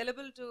practice is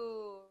available to,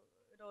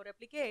 you know,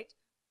 replicate,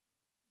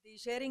 the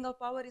sharing of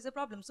power is a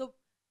problem. So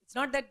it's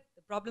not that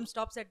the problem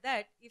stops at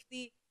that. If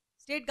the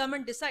state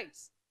government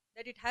decides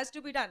that it has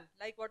to be done,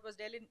 like what was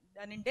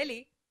done in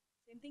Delhi,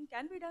 same thing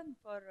can be done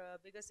for a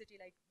bigger city,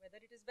 like whether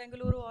it is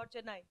Bengaluru or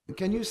Chennai.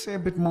 Can you say a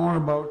bit more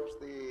about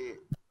the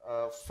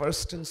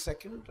first and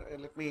second?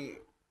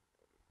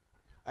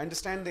 I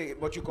understand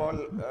what you call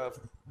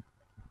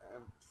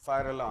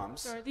fire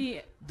alarms.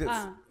 Sure,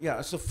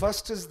 yeah, so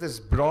first is this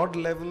broad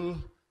level,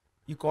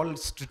 you call it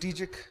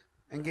strategic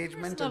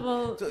engagement.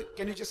 Level, so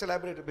can you just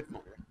elaborate a bit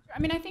more? I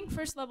mean, I think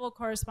first level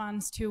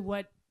corresponds to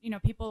what, you know,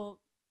 people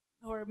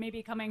who are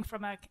maybe coming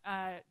from a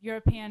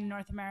European,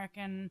 North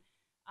American,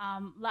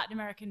 Latin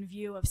American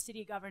view of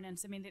city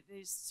governance. I mean,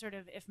 there's sort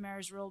of if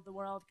mayors ruled the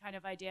world kind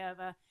of idea of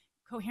a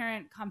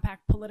coherent,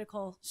 compact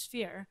political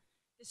sphere.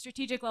 The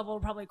strategic level will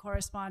probably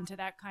correspond to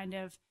that kind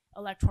of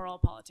electoral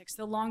politics,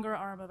 the longer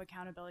arm of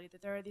accountability,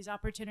 that there are these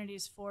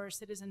opportunities for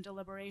citizen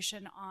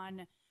deliberation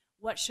on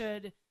what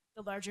should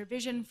the larger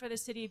vision for the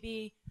city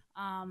be,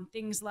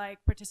 things like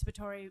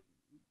participatory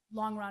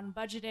long-run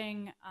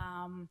budgeting,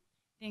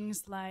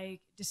 things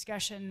like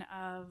discussion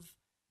of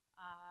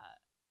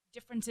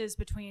differences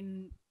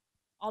between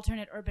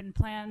alternate urban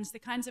plans, the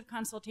kinds of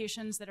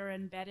consultations that are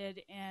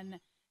embedded in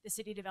the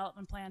city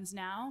development plans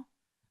now,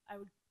 I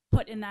would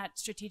put in that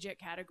strategic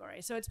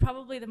category. So it's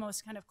probably the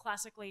most kind of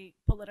classically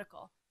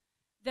political.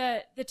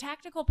 The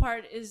tactical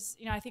part is,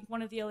 you know, I think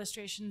one of the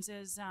illustrations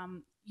is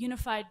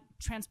unified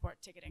transport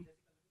ticketing.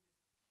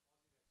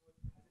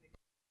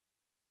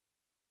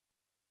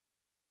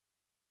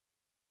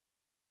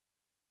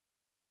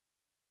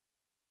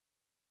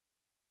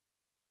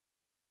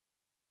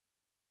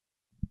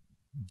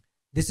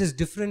 This is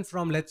different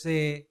from, let's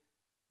say,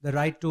 the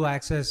right to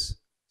access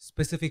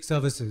specific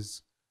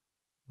services,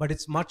 but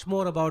it's much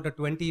more about a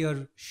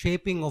 20-year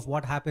shaping of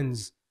what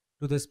happens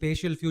to the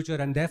spatial future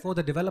and therefore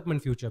the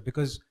development future,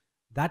 because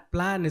that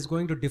plan is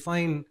going to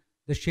define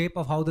the shape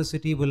of how the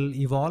city will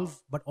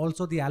evolve, but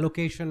also the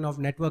allocation of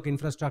network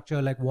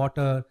infrastructure like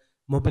water,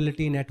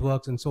 mobility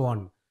networks, and so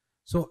on.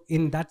 So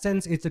in that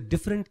sense, it's a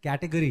different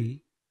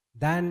category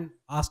than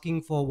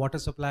asking for water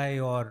supply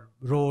or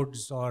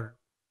roads or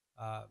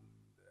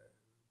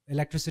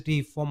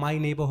electricity for my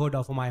neighborhood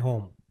or for my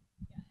home.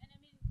 Yeah, and I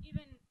mean,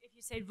 even if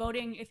you say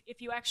voting,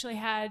 if you actually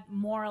had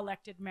more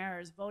elected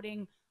mayors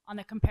voting on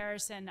the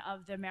comparison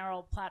of the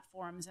mayoral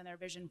platforms and their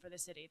vision for the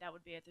city, that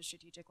would be at the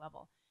strategic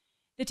level.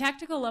 The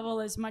tactical level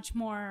is much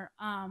more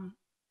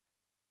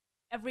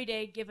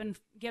everyday give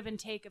and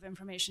take of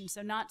information.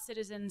 So not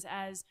citizens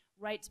as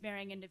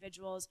rights-bearing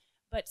individuals,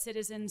 but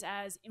citizens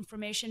as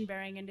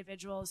information-bearing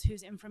individuals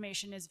whose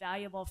information is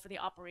valuable for the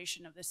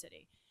operation of the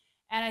city.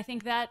 And I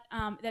think that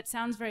that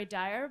sounds very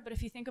dire, but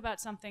if you think about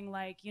something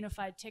like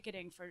unified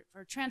ticketing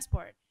for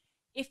transport,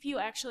 if you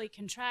actually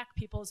can track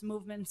people's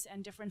movements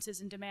and differences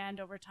in demand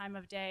over time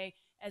of day,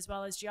 as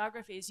well as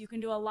geographies, you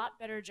can do a lot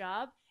better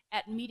job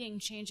at meeting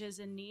changes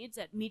in needs,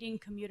 at meeting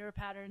commuter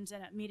patterns,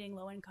 and at meeting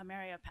low-income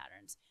area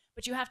patterns.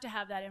 But you have to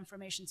have that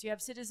information. So you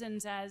have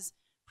citizens as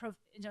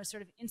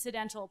sort of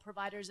incidental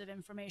providers of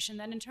information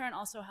that in turn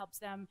also helps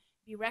them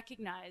be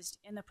recognized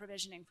in the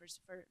provisioning for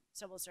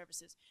civil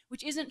services,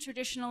 which isn't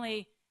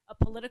traditionally a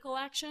political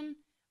action,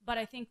 but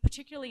I think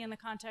particularly in the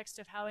context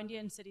of how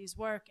Indian cities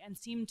work and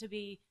seem to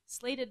be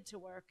slated to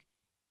work,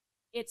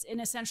 it's an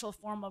essential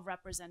form of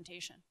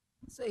representation.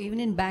 So even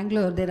in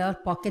Bangalore, there are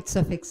pockets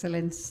of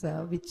excellence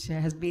which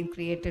has been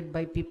created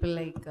by people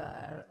like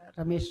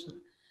Ramesh.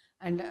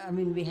 And I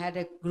mean, we had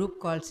a group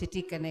called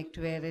City Connect,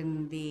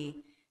 wherein the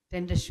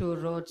tender show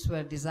roads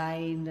were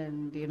designed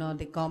and, you know,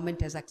 the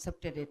government has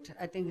accepted it.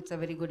 I think it's a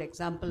very good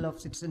example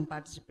of citizen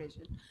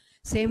participation.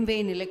 Same way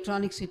in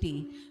Electronic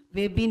City,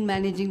 we've been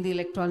managing the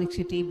Electronic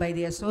City by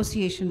the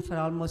association for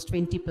almost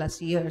 20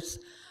 plus years,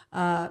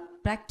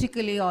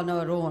 practically on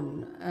our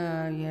own.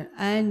 Yeah.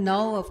 And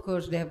now, of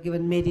course, they have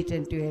made it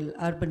into an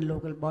urban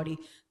local body,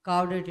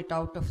 carved it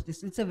out of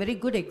this. It's a very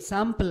good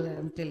example,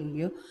 I'm telling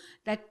you,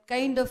 that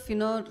kind of, you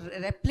know,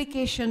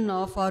 replication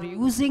of or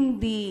using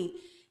the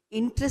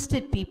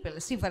interested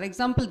people. See, for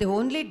example, the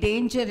only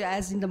danger,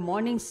 as in the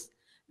mornings,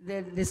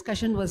 the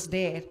discussion was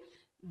there,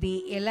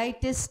 the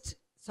elitist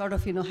sort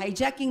of, you know,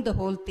 hijacking the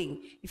whole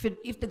thing.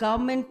 If the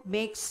government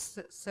makes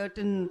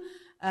certain,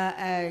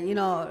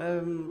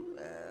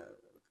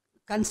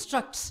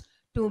 constructs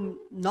to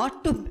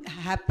not to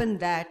happen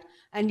that,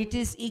 and it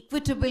is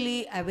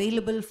equitably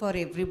available for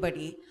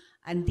everybody,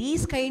 and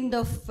these kind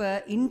of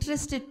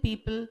interested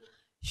people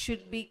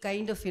should be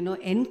kind of, you know,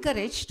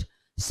 encouraged.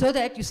 So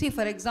that, you see,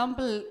 for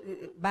example,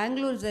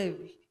 Bangalore is a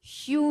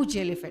huge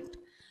elephant.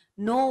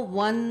 No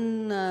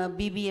one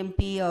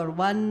BBMP or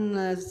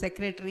one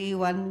secretary,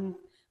 one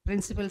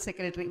principal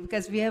secretary,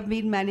 because we have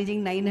been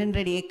managing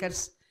 900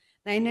 acres.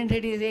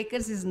 900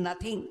 acres is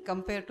nothing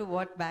compared to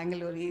what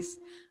Bangalore is.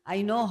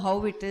 I know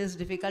how it is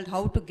difficult.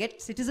 How to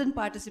get citizen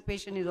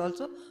participation is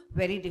also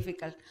very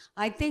difficult.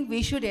 I think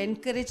we should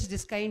encourage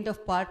this kind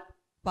of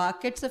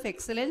pockets of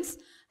excellence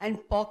and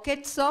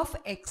pockets of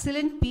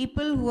excellent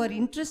people who are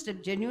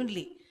interested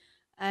genuinely.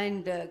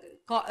 And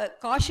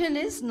caution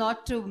is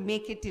not to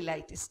make it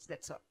elitist,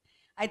 that's all.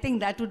 I think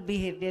that would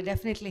be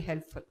definitely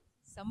helpful.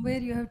 Somewhere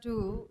you have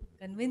to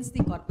convince the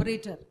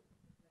corporator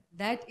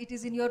that it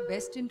is in your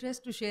best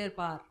interest to share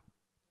power.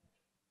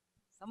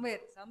 Somewhere,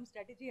 some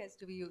strategy has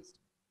to be used.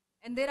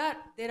 And there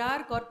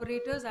are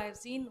corporators I have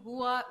seen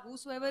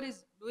whosoever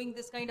is doing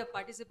this kind of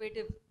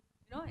participative,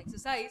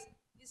 exercise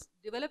is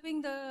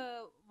developing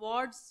the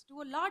wards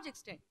to a large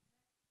extent,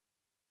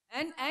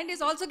 and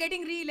is also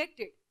getting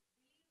re-elected.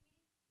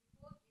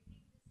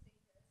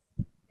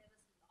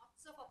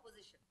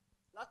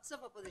 Lots of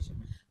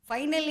opposition.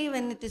 Finally,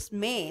 when it is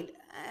made,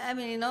 I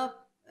mean,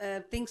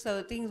 things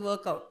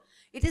work out.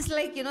 It is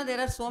like, there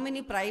are so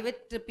many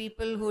private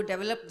people who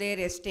develop their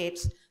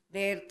estates,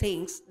 their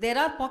things. There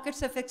are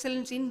pockets of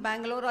excellence in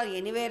Bangalore or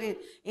anywhere in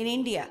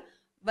India.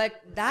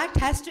 But that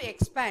has to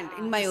expand,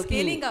 in my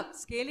opinion.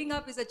 Scaling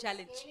up is a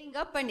challenge. Scaling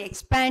up and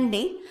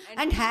expanding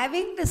and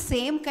having the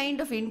same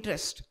kind of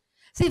interest.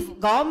 See, if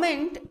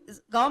government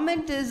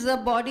is a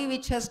body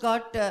which has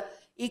got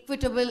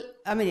equitable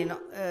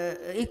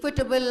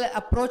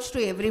approach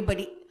to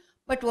everybody.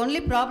 But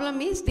only problem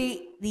is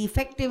the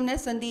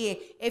effectiveness and the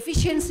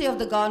efficiency of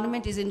the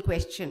government is in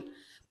question.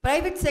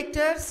 Private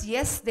sectors,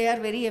 yes, they are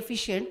very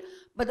efficient,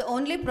 but the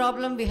only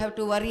problem we have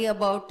to worry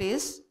about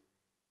is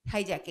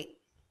hijacking.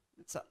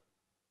 That's all.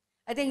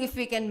 I think if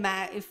we can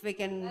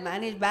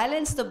manage,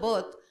 balance the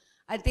both,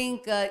 I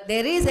think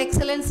there is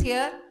excellence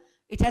here.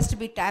 It has to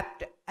be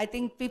tapped. I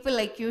think people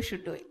like you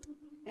should do it.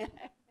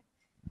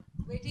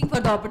 Waiting for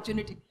the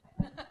opportunity.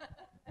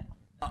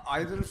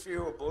 Either of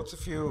you or both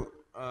of you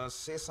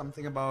say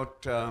something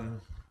about,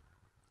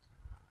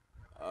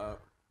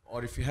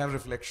 or if you have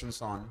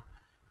reflections on,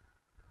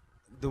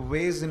 the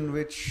ways in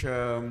which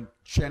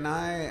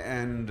Chennai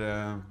and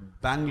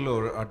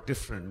Bangalore are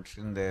different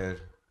in their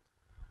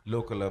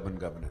local urban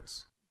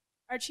governance.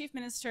 Our chief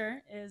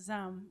minister is,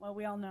 well,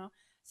 we all know.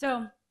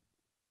 So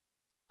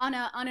on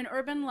an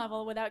urban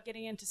level, without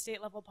getting into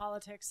state level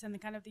politics and the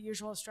kind of the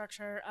usual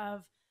structure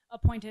of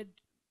appointed,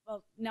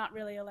 well, not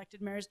really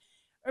elected mayors,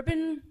 I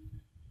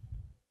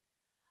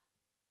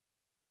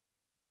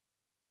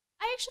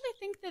actually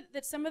think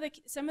that some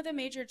of the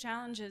major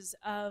challenges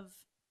of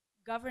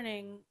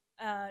governing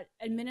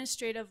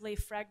administratively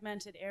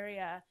fragmented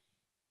area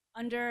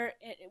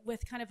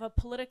with kind of a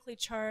politically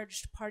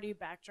charged party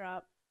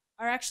backdrop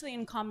are actually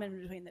in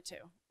common between the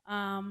two.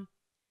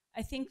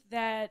 I think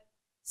that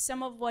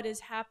some of what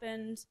has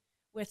happened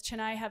with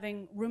Chennai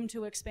having room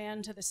to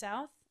expand to the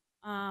south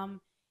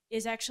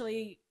is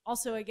actually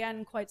also,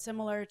 again, quite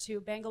similar to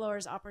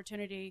Bangalore's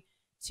opportunity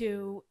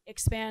to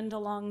expand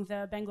along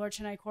the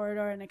Bangalore-Chennai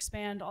corridor and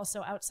expand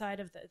also outside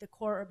of the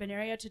core urban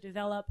area to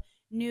develop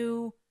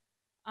new,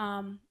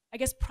 I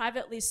guess,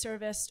 privately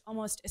serviced,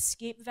 almost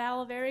escape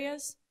valve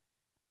areas.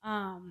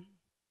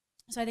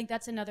 So I think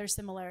that's another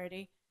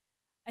similarity.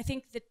 I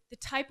think that the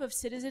type of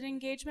citizen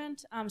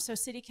engagement, so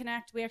City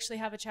Connect, we actually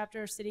have a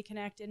chapter of City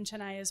Connect in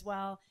Chennai as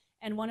well.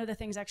 And one of the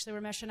things, actually,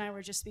 Ramesh and I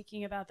were just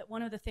speaking about, that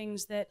one of the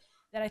things that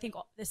I think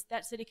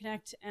that City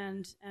Connect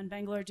and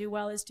Bangalore do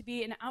well is to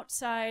be an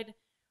outside,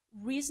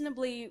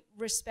 reasonably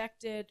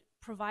respected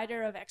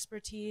provider of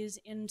expertise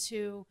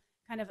into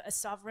kind of a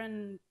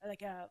sovereign,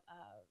 like a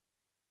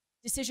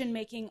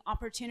decision-making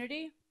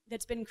opportunity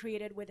that's been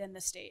created within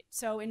the state.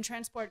 So in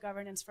transport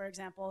governance, for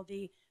example,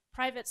 the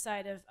private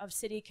side of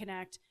City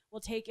Connect will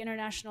take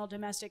international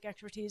domestic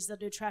expertise, they'll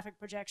do traffic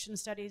projection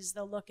studies,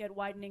 they'll look at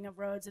widening of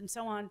roads and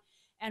so on.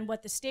 And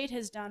what the state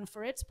has done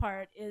for its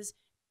part is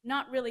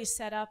not really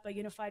set up a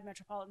unified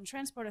metropolitan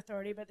transport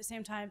authority, but at the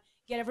same time,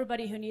 get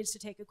everybody who needs to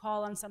take a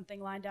call on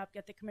something lined up,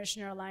 get the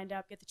commissioner lined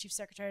up, get the chief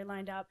secretary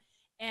lined up,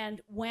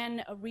 and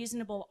when a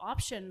reasonable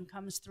option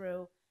comes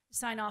through,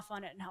 sign off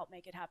on it and help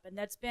make it happen.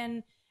 That's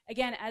been,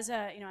 again, as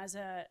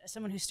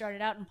someone who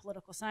started out in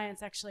political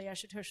science, actually,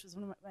 Ashutosh was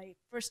one of my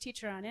first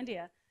teacher on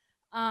India.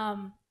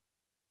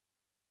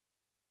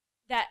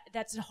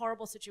 That's a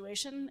horrible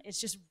situation.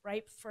 It's just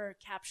ripe for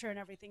capture and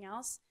everything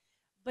else.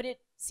 But it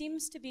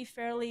seems to be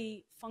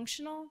fairly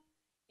functional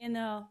in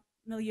the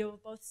milieu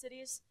of both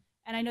cities.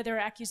 And I know there are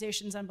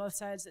accusations on both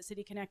sides that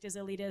City Connect is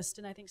elitist,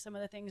 and I think some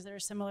of the things that are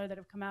similar that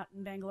have come out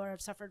in Bangalore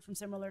have suffered from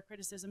similar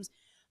criticisms.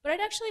 But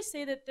I'd actually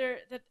say that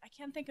I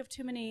can't think of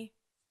too many,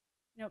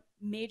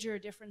 major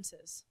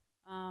differences.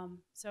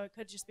 So it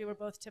could just be we're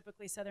both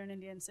typically southern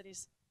Indian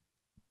cities.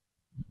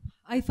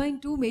 I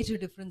find two major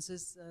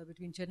differences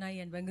between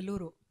Chennai and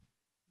Bengaluru.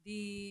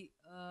 The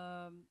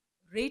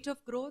rate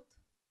of growth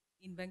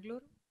in Bengaluru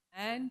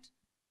and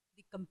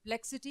the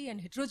complexity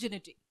and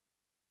heterogeneity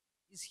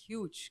is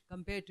huge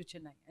compared to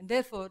Chennai, and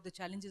therefore the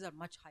challenges are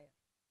much higher.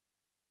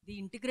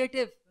 The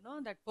integrative,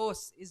 that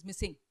force is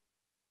missing.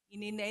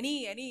 In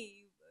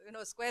any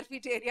square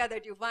feet area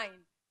that you find,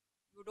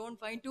 you don't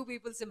find two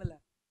people similar,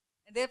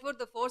 and therefore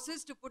the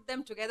forces to put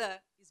them together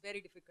is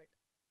very difficult.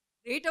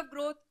 Rate of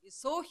growth is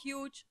so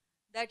huge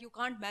that you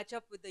can't match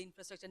up with the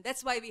infrastructure, and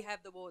that's why we have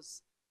the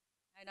woes.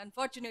 And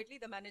unfortunately,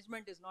 the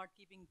management is not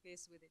keeping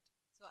pace with it.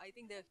 So I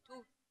think there are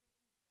two.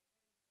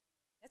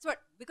 That's what,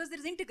 because there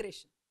is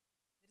integration.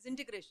 There is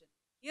integration.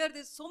 Here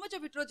there's so much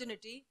of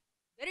heterogeneity,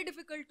 very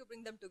difficult to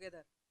bring them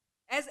together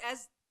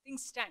as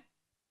things stand.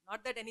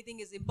 Not that anything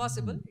is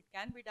impossible, it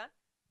can be done,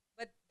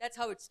 but that's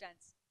how it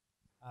stands.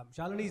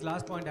 Shalini's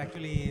last point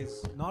actually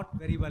is not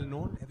very well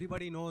known.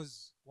 Everybody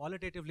knows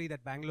qualitatively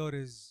that Bangalore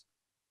is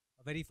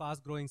a very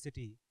fast growing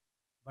city.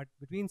 But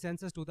between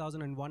census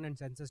 2001 and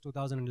census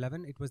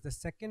 2011, it was the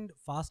second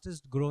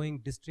fastest growing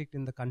district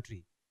in the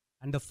country.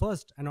 And the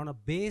first, and on a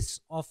base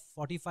of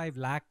 45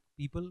 lakh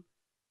people,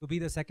 to be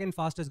the second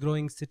fastest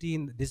growing city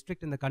in the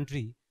district in the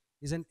country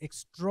is an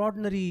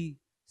extraordinary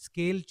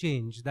scale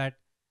change that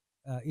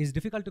is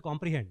difficult to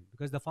comprehend,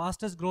 because the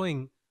fastest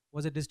growing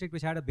was a district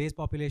which had a base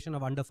population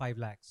of under 5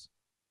 lakhs.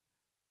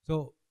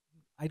 So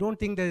I don't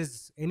think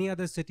there's any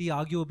other city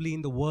arguably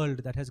in the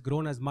world that has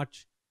grown as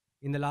much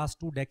in the last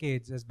 2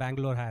 decades as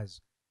Bangalore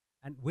has.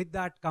 And with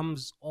that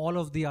comes all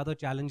of the other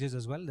challenges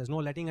as well. There's no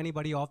letting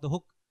anybody off the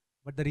hook.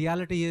 But the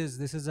reality is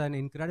this is an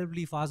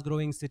incredibly fast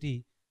growing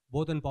city,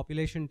 both in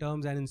population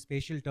terms and in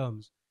spatial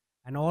terms.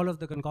 And all of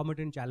the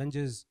concomitant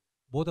challenges,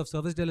 both of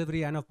service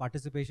delivery and of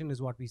participation,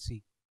 is what we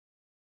see.